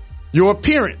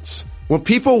appearance. When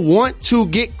people want to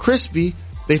get crispy,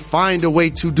 they find a way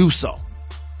to do so.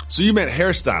 So you meant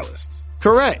hairstylist?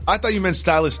 Correct. I thought you meant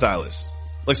stylist.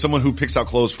 Like someone who picks out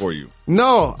clothes for you.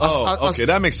 No. Okay,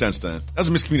 that makes sense then. That's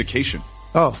a miscommunication.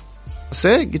 Oh, I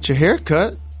said get your hair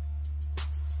cut.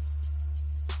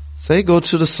 Say go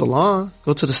to the salon,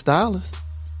 go to the stylist.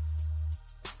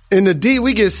 In the D,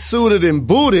 we get suited and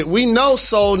booted. We know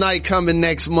Soul Night coming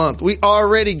next month. We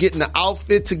already getting the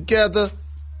outfit together.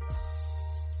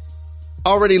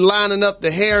 Already lining up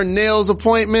the hair and nails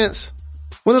appointments.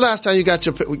 When the last time you got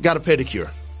a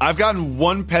pedicure? I've gotten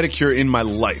one pedicure in my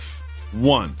life.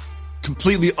 One.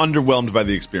 Completely underwhelmed by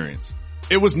the experience.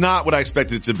 It was not what I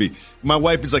expected it to be. My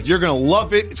wife is like, you're going to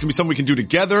love it. It's going to be something we can do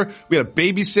together. We had a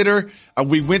babysitter.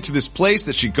 We went to this place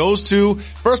that she goes to.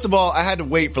 First of all, I had to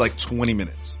wait for like 20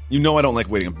 minutes. You know I don't like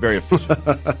waiting. I'm very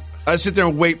efficient. I sit there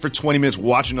and wait for 20 minutes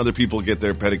watching other people get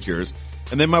their pedicures.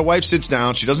 And then my wife sits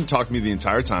down. She doesn't talk to me the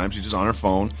entire time. She's just on her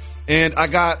phone. And I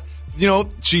got,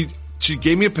 she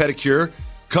gave me a pedicure,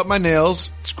 cut my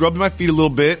nails, scrubbed my feet a little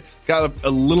bit, got a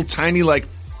little tiny like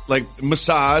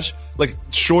massage, like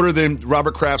shorter than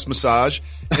Robert Kraft's massage.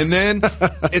 And then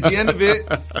at the end of it,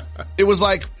 it was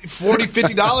like $40,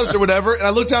 $50 or whatever. And I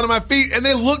looked down at my feet and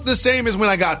they looked the same as when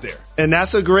I got there. And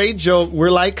that's a great joke.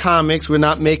 We're like comics. We're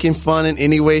not making fun in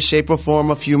any way, shape, or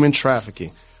form of human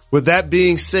trafficking. With that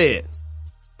being said,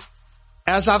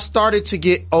 as I've started to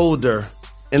get older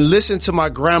and listen to my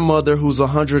grandmother who's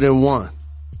 101,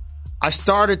 I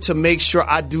started to make sure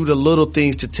I do the little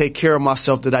things to take care of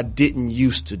myself that I didn't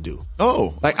used to do.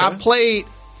 Oh, like I played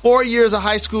 4 years of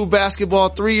high school basketball,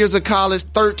 3 years of college,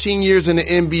 13 years in the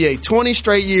NBA, 20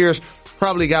 straight years,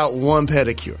 probably got one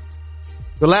pedicure.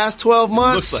 The last 12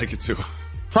 months? Looks like it too.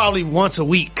 Probably once a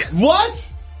week.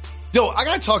 What? Yo, I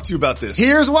got to talk to you about this.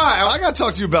 Here's why. I got to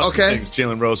talk to you about some things,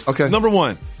 Jalen Rose. Okay. Number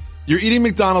one, you're eating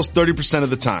McDonald's 30% of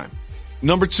the time.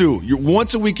 Number two,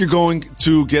 once a week you're going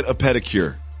to get a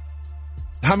pedicure.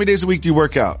 How many days a week do you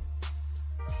work out?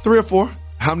 3 or 4.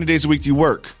 How many days a week do you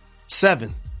work?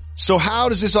 7. So how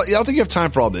does this, I don't think you have time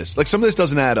for all this. Like some of this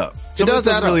doesn't add up. Some of this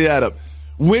doesn't really add up.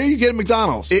 Where are you getting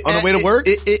McDonald's? On the way to work?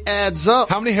 It adds up.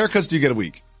 How many haircuts do you get a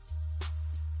week?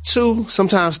 2,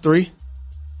 sometimes 3.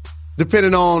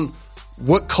 Depending on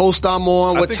what coast I'm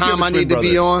on, what time I need to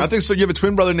be on. I think so. You have a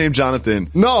twin brother named Jonathan.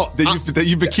 No. That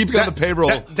you've been keeping on the payroll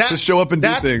to show up and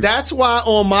do things. That's why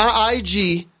on my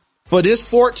IG, for this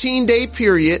 14-day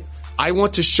period, I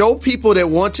want to show people that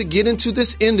want to get into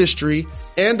this industry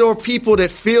and or people that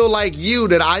feel like you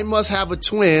that I must have a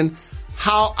twin,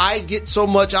 how I get so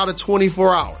much out of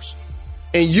 24 hours.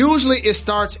 And usually it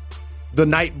starts the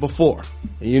night before.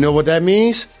 And you know what that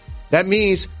means? That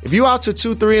means if you out till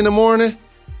 2, 3 in the morning,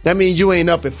 that means you ain't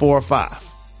up at 4 or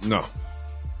 5. No.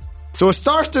 So it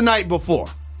starts the night before.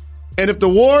 And if the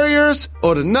Warriors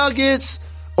or the Nuggets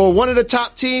or one of the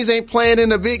top teams ain't playing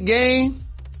in a big game,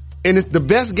 and it's the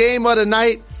best game of the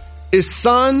night is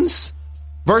Suns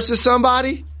versus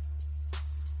somebody,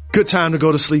 good time to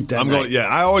go to sleep that night.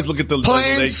 I always look at the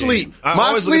playing sleep.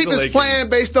 My sleep is playing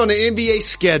based on the NBA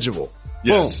schedule.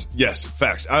 Yes, Boom. yes,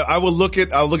 facts. I'll look at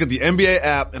the NBA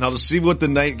app and I'll just see what the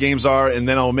night games are, and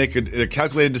then I'll make a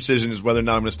calculated decision as whether or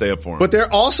not I'm going to stay up for them. But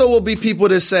there also will be people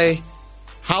that say,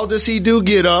 how does he do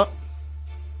Get Up?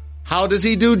 How does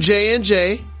he do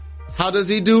J&J? How does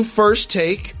he do First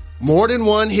Take? More than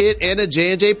one hit and a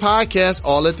J&J podcast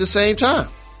all at the same time.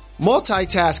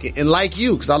 Multitasking. And like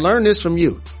you, because I learned this from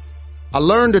you, I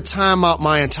learned to time out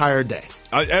my entire day.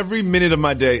 Every minute of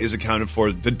my day is accounted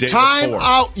for the day time before.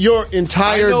 Out your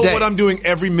entire day. I know what I'm doing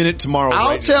every minute tomorrow.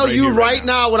 I'll tell you right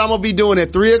now what I'm going to be doing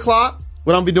at 3 o'clock,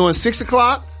 what I'm going to be doing at 6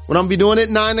 o'clock, what I'm going to be doing at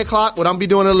 9 o'clock, what I'm going to be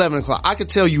doing at 11 o'clock. I can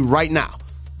tell you right now.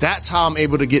 That's how I'm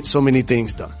able to get so many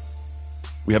things done.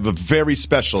 We have a very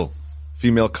special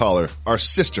female caller. Our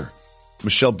sister,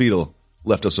 Michelle Beadle,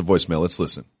 left us a voicemail. Let's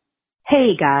listen.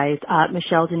 Hey guys,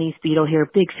 Michelle Denise Beadle here,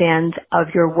 big fans of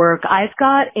your work. I've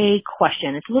got a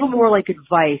question. It's a little more like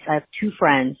advice. I have 2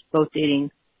 friends, both dating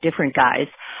different guys.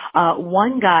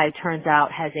 One guy, turns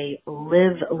out, has a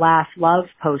Live, Laugh, Love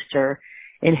poster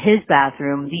in his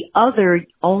bathroom. The other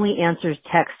only answers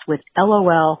texts with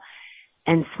LOL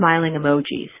and smiling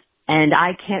emojis. And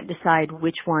I can't decide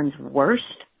which one's worst.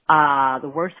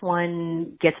 The worst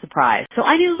one gets the prize. So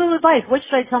I need a little advice. What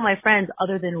should I tell my friends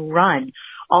other than run?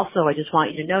 Also, I just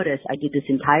want you to notice I did this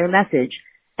entire message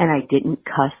and I didn't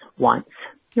cuss once.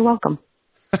 You're welcome.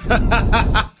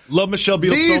 Love Michelle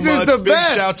Beadle Beads so much. Is the Big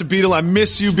best. shout out to Beadle. I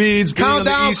miss you, Beads. Being on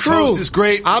the East Coast is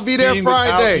great. I'll be there Being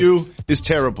Friday. Without you is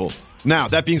terrible. Now,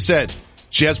 that being said,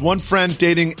 she has one friend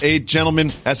dating a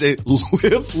gentleman has a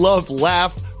Live, Love,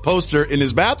 Laugh poster in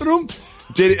his bathroom.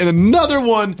 And another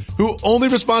one who only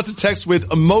responds to texts with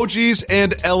emojis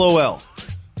and LOL.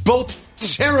 Both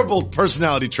terrible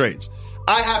personality traits.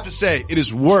 I have to say, it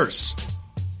is worse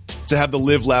to have the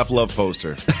Live, Laugh, Love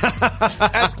poster.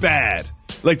 That's bad.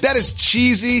 Like, that is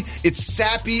cheesy. It's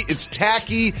sappy. It's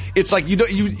tacky. It's like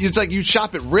it's like you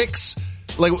shop at Rick's.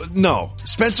 Like, no.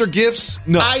 Spencer Gifts?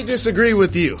 No. I disagree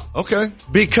with you. Okay.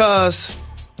 Because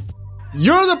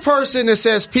you're the person that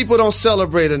says people don't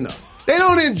celebrate enough. They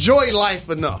don't enjoy life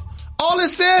enough. All it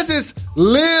says is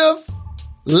live,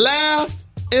 laugh,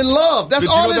 and love. That's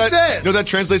all it says. You know what that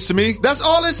translates to me? That's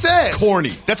all it says.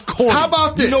 Corny. That's corny. How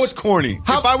about this? You know it's corny.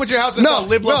 If I went to your house and saw a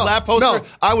Live, Love, Laugh poster,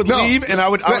 I would leave and I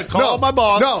would call my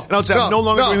boss and I would say, I'm no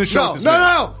longer doing the show with this man.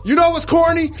 No. You know what's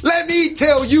corny? Let me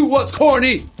tell you what's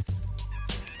corny.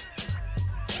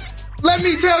 Let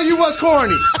me tell you what's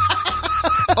corny.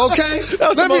 Okay? That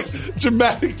was the most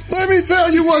dramatic. Let me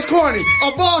tell you what's corny.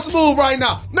 A boss move right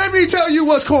now. Let me tell you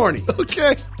what's corny.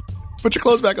 Okay. Put your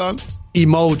clothes back on.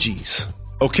 Emojis.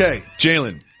 Okay,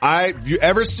 Jalen. Have you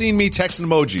ever seen me text an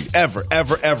emoji?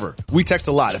 Ever. We text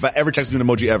a lot. If I ever text you an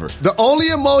emoji ever. The only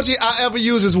emoji I ever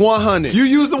use is 100. You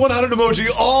use the 100 emoji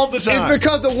all the time. It's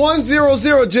because the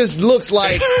 100 just looks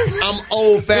like I'm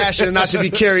old fashioned and I should be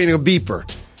carrying a beeper.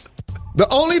 The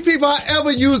only people I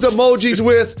ever used emojis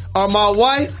with are my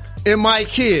wife and my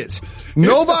kids.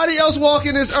 Nobody else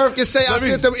walking this earth can say I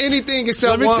sent them anything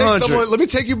except 100. Let me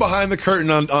take you behind the curtain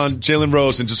on Jalen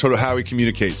Rose and just sort of how he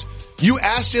communicates. You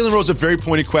asked Jalen Rose a very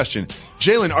pointed question.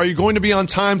 Jalen, are you going to be on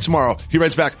time tomorrow? He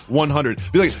writes back 100.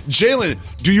 Be like, Jalen,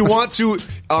 do you want to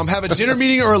have a dinner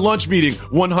meeting or a lunch meeting?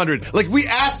 100. Like, we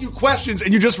ask you questions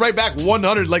and you just write back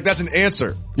 100 like that's an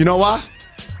answer. You know why?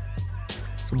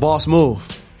 It's a boss move.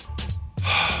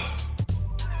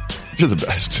 You're the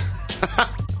best.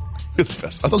 You're the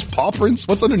best. Are those paw prints?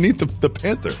 What's underneath the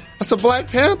panther? That's a Black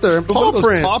Panther and paw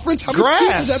prints. Paw prints? How many feet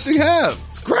does that thing have?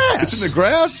 It's grass. It's in the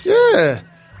grass? Yeah.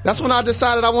 That's when I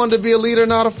decided I wanted to be a leader,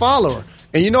 not a follower.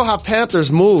 And you know how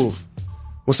panthers move.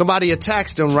 When somebody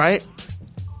attacks them, right?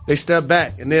 They step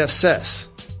back and they assess.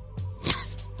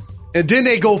 And then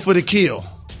they go for the kill.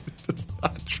 That's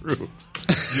not true.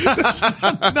 That's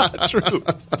not true.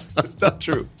 It's not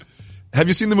true. Have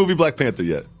you seen the movie Black Panther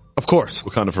yet? Of course.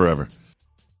 Wakanda Forever.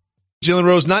 Jalen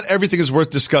Rose, not everything is worth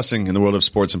discussing in the world of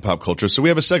sports and pop culture, so we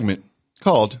have a segment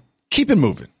called Keep It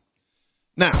Moving.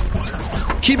 Now,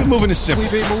 Keep It Moving is simple.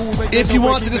 If you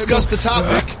want to discuss the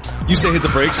topic, you say hit the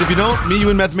brakes. If you don't, me, you,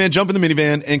 and Meth Man jump in the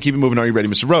minivan and keep it moving. Are you ready,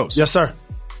 Mr. Rose? Yes, sir.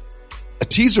 A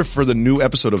teaser for the new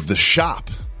episode of The Shop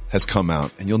has come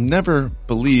out, and you'll never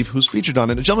believe who's featured on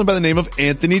it. A gentleman by the name of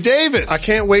Anthony Davis. I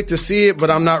can't wait to see it,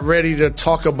 but I'm not ready to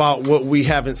talk about what we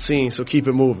haven't seen, so keep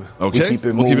it moving. Okay? We keep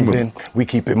it moving. We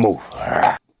keep it moving.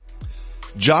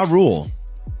 Ja Rule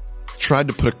tried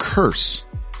to put a curse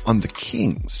on the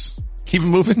Kings. Keep it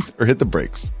moving or hit the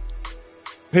brakes?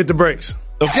 Hit the brakes.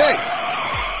 Okay.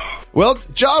 Well,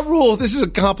 Ja Rule, this is a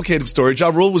complicated story. Ja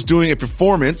Rule was doing a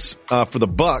performance for the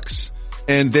Bucks,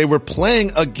 and they were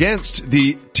playing against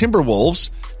the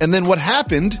Timberwolves. And then what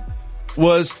happened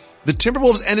was the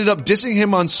Timberwolves ended up dissing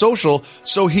him on social.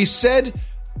 So he said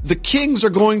the Kings are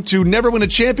going to never win a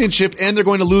championship and they're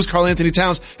going to lose Karl Anthony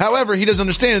Towns. However, he doesn't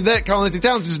understand that Karl Anthony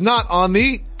Towns is not on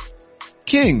the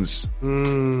Kings.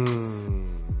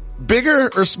 Bigger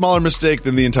or smaller mistake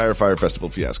than the entire Fire Festival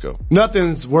fiasco?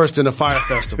 Nothing's worse than a Fire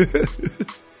Festival.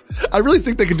 I really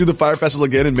think they could do the Fire Festival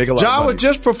again and make a lot of money. Ja was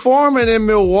just performing in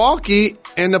Milwaukee,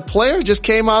 and the players just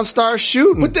came out and started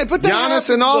shooting. But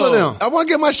Giannis and all of them. I want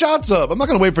to get my shots up. I'm not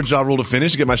going to wait for Ja Rule to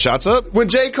finish to get my shots up. When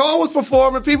J. Cole was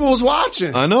performing, people was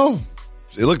watching. I know.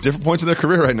 They look different points in their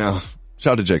career right now.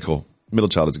 Shout out to J. Cole. Middle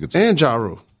child is a good song. And Ja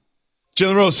Rule.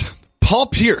 Jalen Rose, Paul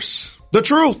Pierce. The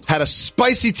truth. Had a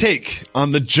spicy take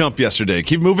on the jump yesterday.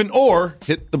 Keep moving or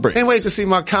hit the brakes. Can't wait to see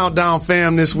my countdown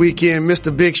fam this weekend.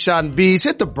 Mr. Big Shot and Bees.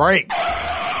 Hit the brakes.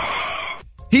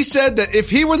 He said that if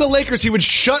he were the Lakers, he would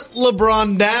shut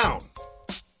LeBron down.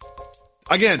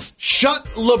 Again, shut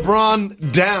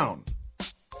LeBron down.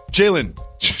 Jalen,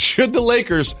 should the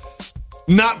Lakers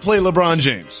not play LeBron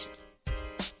James?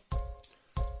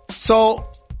 So,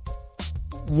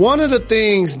 one of the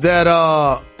things that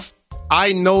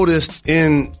I noticed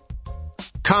in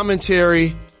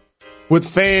commentary with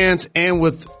fans and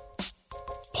with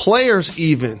players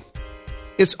even,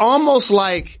 it's almost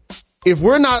like if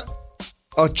we're not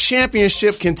a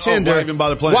championship contender, why even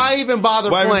bother playing? Why even bother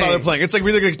playing? It's like we're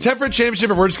either going to contend for a championship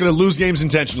or we're just going to lose games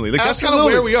intentionally. Like that's kind of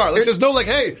where we are. Like there's no like,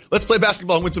 hey, let's play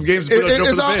basketball and win some games.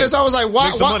 It's always like,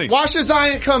 why should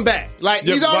Zion come back? Like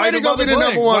he's already going to be the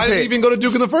number one pick. Why did he even go to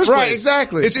Duke in the first place? Right,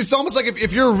 exactly. It's almost like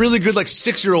if you're a really good like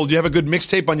 6-year-old, you have a good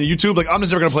mixtape on your YouTube. Like I'm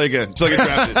just never going to play again until I get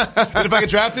drafted. And if I get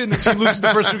drafted and the team loses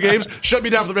the first 2 games, shut me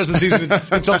down for the rest of the season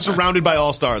until I'm surrounded by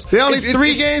all stars. They're only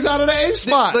 3 games out of the 8th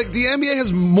spot. Like the NBA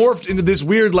has morphed into this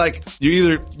weird like.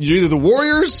 You're either the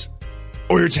Warriors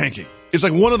or you're tanking. It's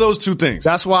like one of those two things.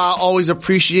 That's why I always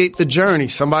appreciate the journey.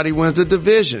 Somebody wins the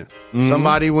division. Mm-hmm.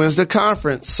 Somebody wins the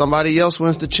conference. Somebody else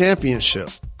wins the championship.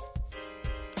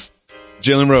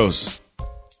 Jalen Rose,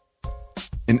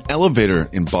 an elevator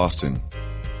in Boston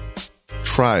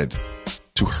tried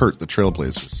to hurt the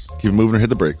Trailblazers. Keep moving or hit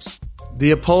the brakes.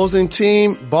 The opposing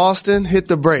team, Boston, hit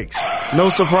the brakes. No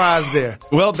surprise there.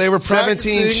 Well, they were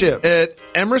practicing 17 chip at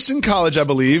Emerson College, I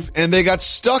believe, and they got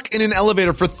stuck in an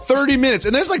elevator for 30 minutes,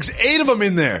 and there's like 8 of them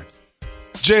in there.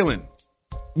 Jalen,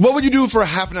 what would you do for a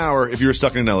half an hour if you were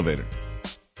stuck in an elevator?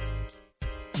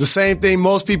 The same thing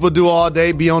most people do all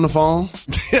day, be on the phone.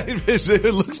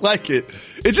 It looks like it.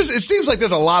 It seems like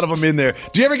there's a lot of them in there.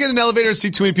 Do you ever get in an elevator and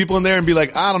see too many people in there and be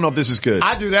like, I don't know if this is good?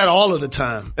 I do that all of the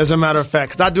time, as a matter of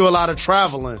fact, 'cause I do a lot of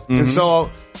traveling. Mm-hmm. And so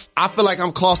I feel like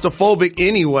I'm claustrophobic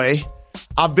anyway.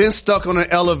 I've been stuck on an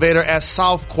elevator at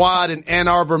South Quad in Ann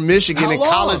Arbor, Michigan in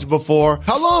college before.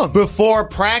 How long? Before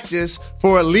practice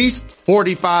for at least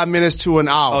 45 minutes to an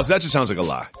hour. Oh, so that just sounds like a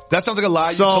lie. That sounds like a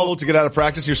lie you told to get out of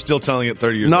practice. You're still telling it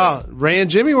 30 years later. Nah, Ray and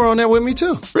Jimmy were on there with me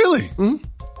too. Really? Mm-hmm.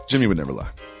 Jimmy would never lie.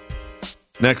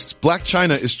 Next, Black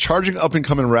China is charging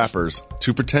up-and-coming rappers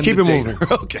to pretend to date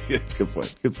her. Okay, it's a good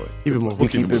point. Good point. Keep it moving. We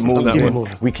keep it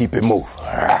moving. We keep it moving.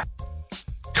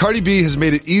 Cardi B has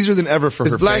made it easier than ever for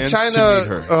her Black fans China, to meet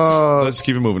her. Let's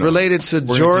keep it moving. Related to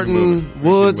Jordan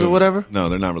Woods or whatever? No,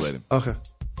 they're not related. Okay.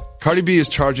 Cardi B is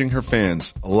charging her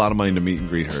fans a lot of money to meet and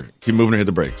greet her. Keep moving or hit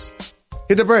the brakes.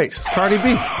 Hit the brakes. It's Cardi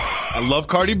B. I love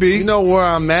Cardi B. You know where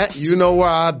I'm at. You know where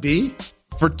I be.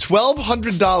 For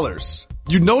 $1,200,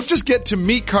 You don't just get to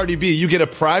meet Cardi B. You get a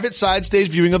private side stage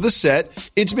viewing of the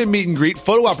set, intimate meet and greet,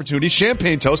 photo opportunity,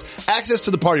 champagne toast, access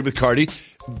to the party with Cardi,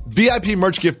 VIP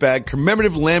merch gift bag,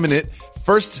 commemorative laminate,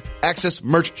 first access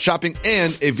merch shopping,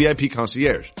 and a VIP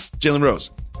concierge. Jalen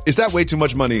Rose, is that way too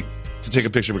much money to take a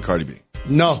picture with Cardi B?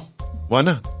 No. Why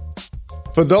not?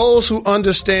 For those who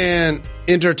understand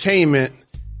entertainment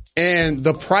and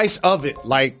the price of it,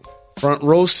 like front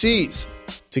row seats,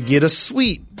 to get a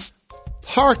suite,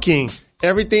 parking,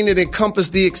 everything that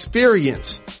encompasses the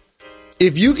experience.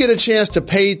 If you get a chance to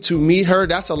pay to meet her,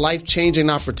 that's a life-changing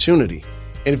opportunity.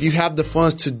 And if you have the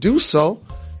funds to do so,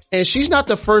 and she's not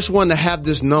the first one to have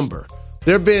this number.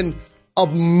 There have been a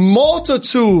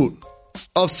multitude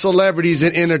of celebrities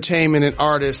in entertainment and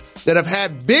artists that have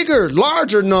had bigger,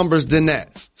 larger numbers than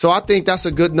that. So I think that's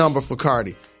a good number for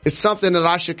Cardi. It's something that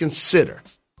I should consider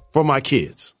for my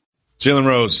kids. Jalen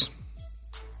Rose.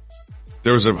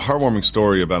 There was a heartwarming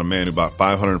story about a man who bought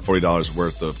 $540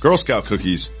 worth of Girl Scout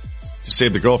cookies to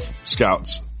save the Girl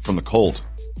Scouts from the cold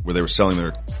where they were selling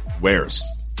their wares.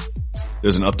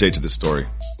 There's an update to this story.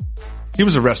 He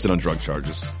was arrested on drug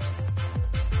charges.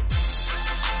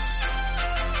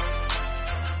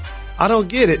 I don't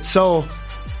get it. So,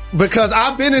 because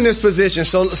I've been in this position.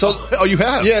 Oh, you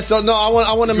have? Yeah. So no, I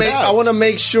want to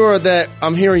make sure that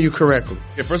I'm hearing you correctly.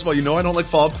 Yeah. First of all, I don't like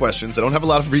follow-up questions. I don't have a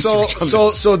lot of research on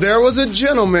this. So there was a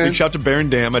gentleman. Big shout out to Baron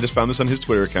Dam. I just found this on his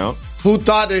Twitter account. Who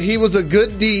thought that he was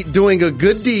doing a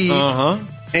good deed.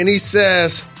 And he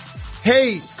says,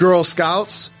 "Hey, Girl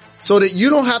Scouts, so that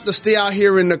you don't have to stay out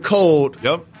here in the cold.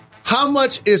 Yep. How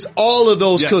much is all of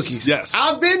those cookies?" Yes.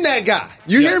 I've been that guy.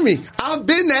 You hear me? I've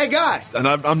been that guy. And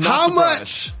I'm not How surprised.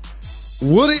 much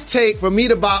would it take for me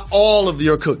to buy all of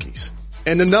your cookies?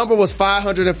 And the number was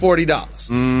 $540.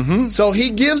 Mm-hmm. So he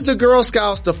gives the Girl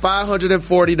Scouts the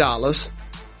 $540,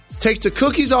 takes the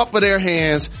cookies off of their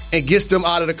hands, and gets them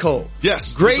out of the cold.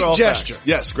 Yes. Great gesture. Facts.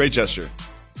 Yes, great gesture.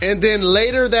 And then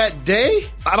later that day,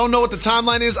 I don't know what the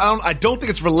timeline is. I don't think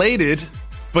it's related,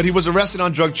 but he was arrested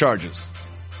on drug charges.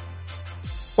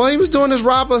 well, he was doing his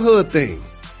Robin Hood thing.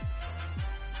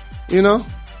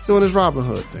 Doing his Robin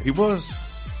Hood thing. He was.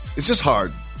 It's just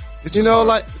hard. It's just hard.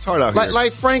 Hard. It's hard out here.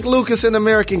 Like Frank Lucas in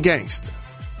American Gangster.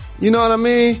 You know what I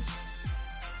mean?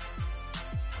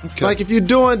 Okay. Like if you're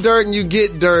doing dirt and you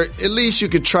get dirt, at least you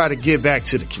could try to give back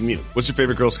to the community. What's your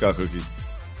favorite Girl Scout cookie?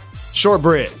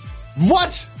 Shortbread.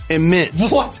 What? And mint.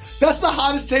 What? That's the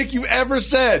hottest take you ever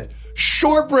said.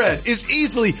 Shortbread is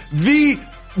easily the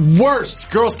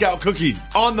worst Girl Scout cookie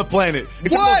on the planet.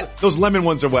 What? Those lemon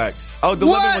ones are whack. Oh, the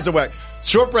lemon ones are whack.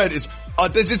 Shortbread is,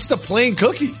 it's the plain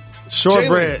cookie.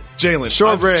 Shortbread. Jalen.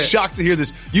 Shortbread. I'm shocked to hear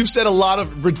this. You've said a lot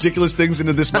of ridiculous things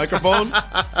into this microphone.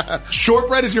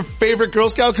 Shortbread is your favorite Girl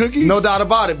Scout cookie? No doubt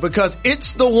about it, because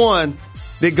it's the one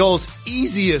that goes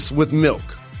easiest with milk.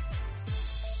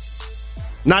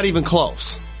 Not even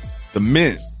close. The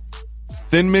mint.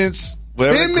 Thin mints.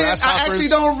 Thin mints, I actually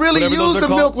don't really use the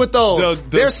milk with those.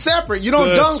 They're separate. You don't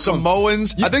dunk them.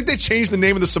 Samoans. I think they changed the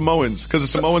name of the Samoans because the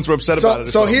Samoans were upset about it.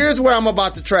 So here's where I'm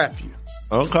about to trap you.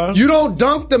 Okay. You don't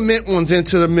dunk the mint ones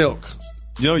into the milk.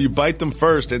 You bite them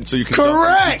first, and so you can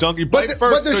Correct. You bite But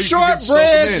first. the so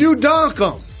shortbread, you dunk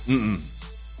them.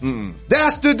 Mm-mm.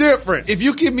 That's the difference. If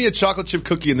you give me a chocolate chip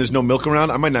cookie and there's no milk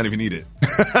around, I might not even eat it.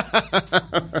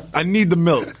 I need the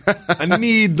milk. I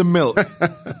need the milk.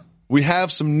 We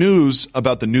have some news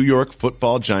about the New York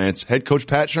Football Giants. Head coach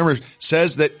Pat Shurmur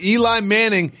says that Eli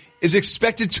Manning is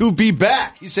expected to be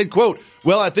back. He said, quote,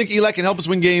 "Well, I think Eli can help us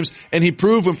win games, and he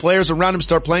proved when players around him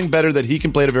start playing better that he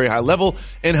can play at a very high level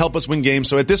and help us win games.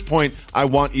 So at this point, I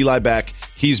want Eli back.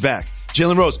 He's back."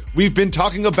 Jalen Rose, we've been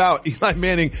talking about Eli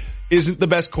Manning isn't the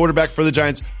best quarterback for the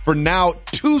Giants for now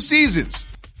 2 seasons.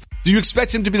 Do you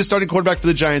expect him to be the starting quarterback for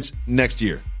the Giants next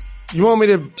year? You want me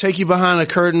to take you behind the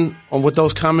curtain on what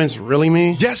those comments really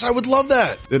mean? Yes, I would love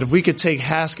that. That if we could take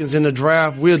Haskins in the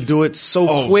draft, we'll do it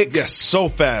so quick. Yes, so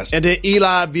fast. And then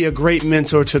Eli be a great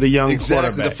mentor to the young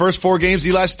quarterback. The first 4 games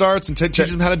Eli starts and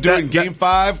teaches him how to do it in game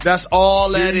 5. That's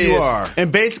all that is. You are.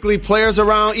 And basically players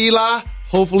around Eli,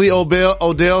 hopefully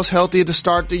Odell's healthy to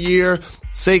start the year.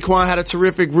 Saquon had a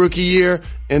terrific rookie year.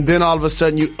 And then all of a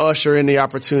sudden you usher in the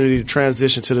opportunity to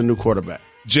transition to the new quarterback.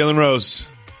 Jalen Rose.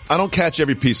 I don't catch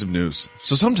every piece of news.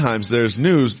 So sometimes there's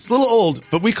news. It's a little old,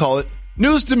 but we call it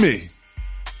news to me.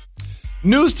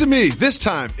 News to me. This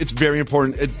time, it's very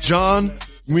important. At John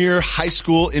Muir High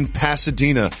School in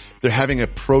Pasadena, they're having a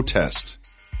protest.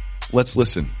 Let's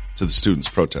listen to the students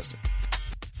protesting.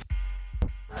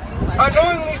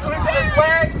 Unknowingly soliciting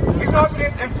flags and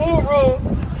confidence in full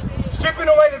rule, stripping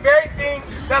away the very thing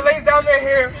that lays down their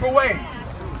hair for ways.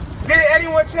 Did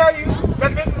anyone tell you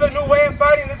that this is a new way of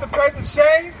fighting this oppressive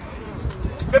shame?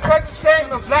 The oppressive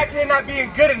shame of black men not being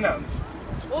good enough.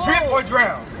 Drip or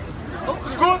drown.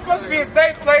 School's supposed to be a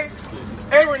safe place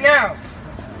and renowned.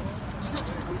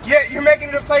 Yet you're making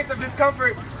it a place of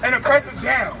discomfort and oppressive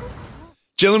down.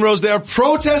 Jalen Rose, they are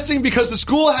protesting because the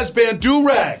school has banned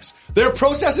do-rags. They're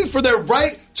protesting for their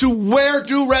right to wear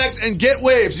do-rags and get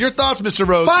waves. Your thoughts, Mr.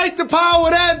 Rose? Fight the power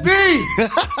that be.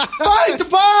 Fight the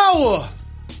power.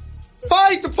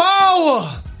 Fight the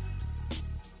power.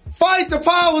 Fight the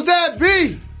powers that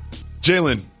be.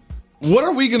 Jalen, what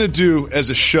are we going to do as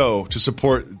a show to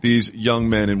support these young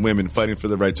men and women fighting for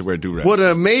the right to wear do-rags? Well,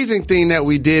 the amazing thing that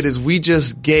we did is we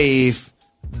just gave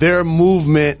their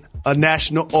movement a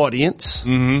national audience.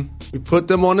 Mm-hmm. We put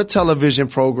them on the television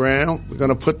program. We're going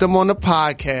to put them on the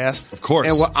podcast. Of course.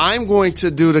 And what I'm going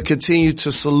to do to continue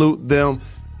to salute them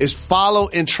is follow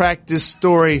and track this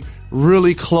story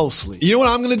really closely. You know what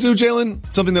I'm going to do,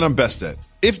 Jalen? Something that I'm best at.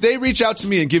 If they reach out to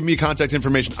me and give me contact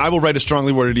information, I will write a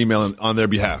strongly worded email on their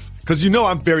behalf. Because you know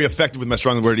I'm very effective with my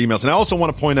strongly worded emails. And I also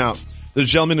want to point out there's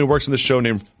a gentleman who works in the show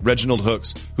named Reginald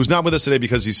Hooks, who's not with us today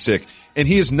because he's sick. And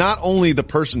he is not only the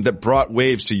person that brought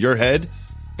waves to your head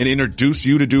and introduced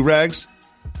you to do-rags,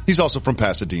 he's also from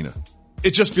Pasadena.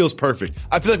 It just feels perfect.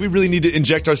 I feel like we really need to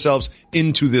inject ourselves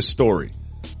into this story.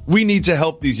 We need to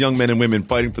help these young men and women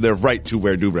fighting for their right to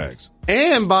wear do-rags.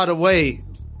 And by the way,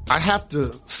 I have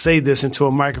to say this into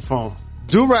a microphone.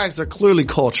 Do-rags are clearly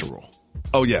cultural.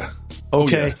 Oh, yeah.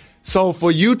 Okay. Yeah. So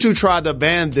for you to try to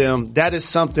ban them, that is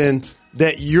something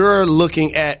that you're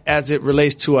looking at as it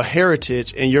relates to a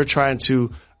heritage, and you're trying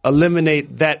to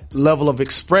eliminate that level of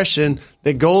expression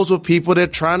that goes with people that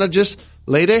are trying to just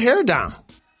lay their hair down.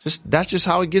 That's just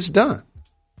how it gets done.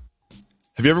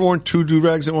 Have you ever worn two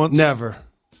do-rags at once? Never.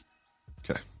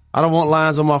 Okay. I don't want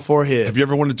lines on my forehead. Have you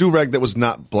ever worn a do-rag that was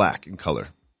not black in color?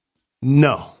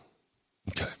 No.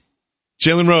 Okay.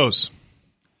 Jalen Rose,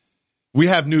 we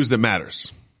have news that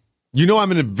matters. You know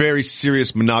I'm in a very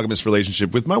serious monogamous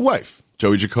relationship with my wife,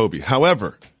 Joey Jacoby.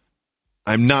 However,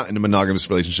 I'm not in a monogamous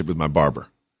relationship with my barber.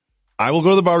 I will go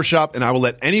to the barbershop and I will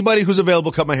let anybody who's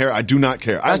available cut my hair. I do not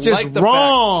care. That's just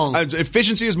wrong.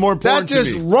 Efficiency is more important to me.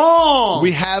 That's just wrong.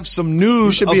 We have some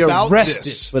news You should be about arrested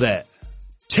this. for that.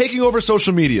 Taking over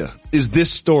social media is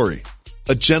this story.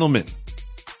 A gentleman,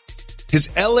 his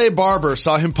LA barber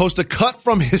saw him post a cut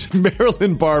from his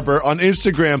Maryland barber on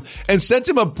Instagram and sent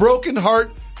him a broken heart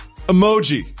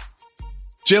emoji.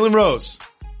 Jalen Rose,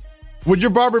 would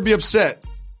your barber be upset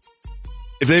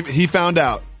if he found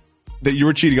out that you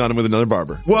were cheating on him with another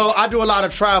barber? Well, I do a lot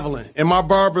of traveling, and my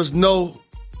barbers know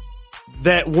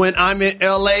that when I'm in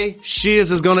LA, Shiz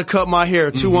is going to cut my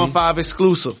hair, 215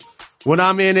 exclusive. When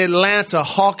I'm in Atlanta,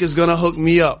 Hawk is going to hook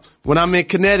me up. When I'm in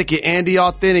Connecticut, Andy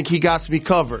Authentic, he got me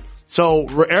covered. So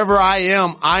wherever I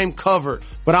am, I'm covered.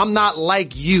 But I'm not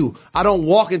like you. I don't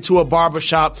walk into a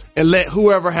barbershop and let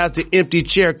whoever has the empty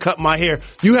chair cut my hair.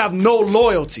 You have no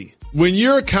loyalty. When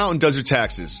your accountant does your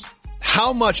taxes,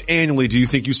 how much annually do you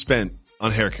think you spent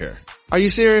on hair care? Are you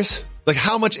serious? Like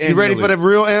how much annually? You ready for the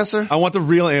real answer? I want the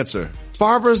real answer.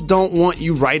 Barbers don't want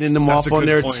you writing them off on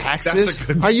their taxes.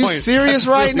 Are you serious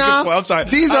right now? I'm sorry.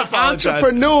 These are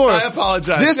entrepreneurs. I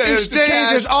apologize. This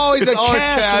exchange is always a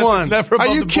cash one. Are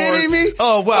you kidding me?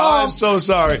 Oh, wow. I'm so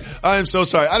sorry. I am so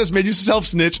sorry. I just made you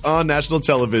self-snitch on national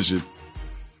television.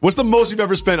 What's the most you've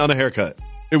ever spent on a haircut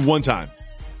in one time?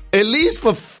 At least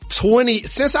for 20,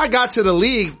 since I got to the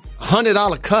league,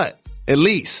 $100 cut, at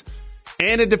least.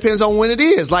 And it depends on when it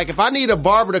is. Like if I need a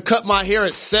barber to cut my hair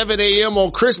at 7 a.m. on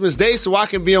Christmas Day so I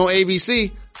can be on ABC,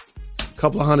 a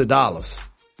couple of $100.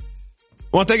 I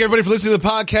want to thank everybody for listening to the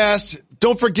podcast.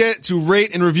 Don't forget to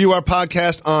rate and review our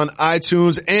podcast on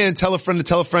iTunes and tell a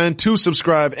friend to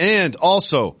subscribe. And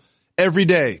also every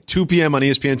day, 2 p.m. on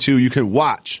ESPN2, you can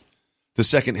watch the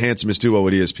second handsomest duo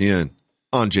at ESPN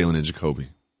on Jalen and Jacoby.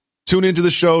 Tune into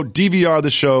the show, DVR the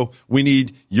show. We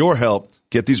need your help.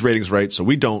 Get these ratings right so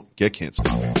we don't get canceled.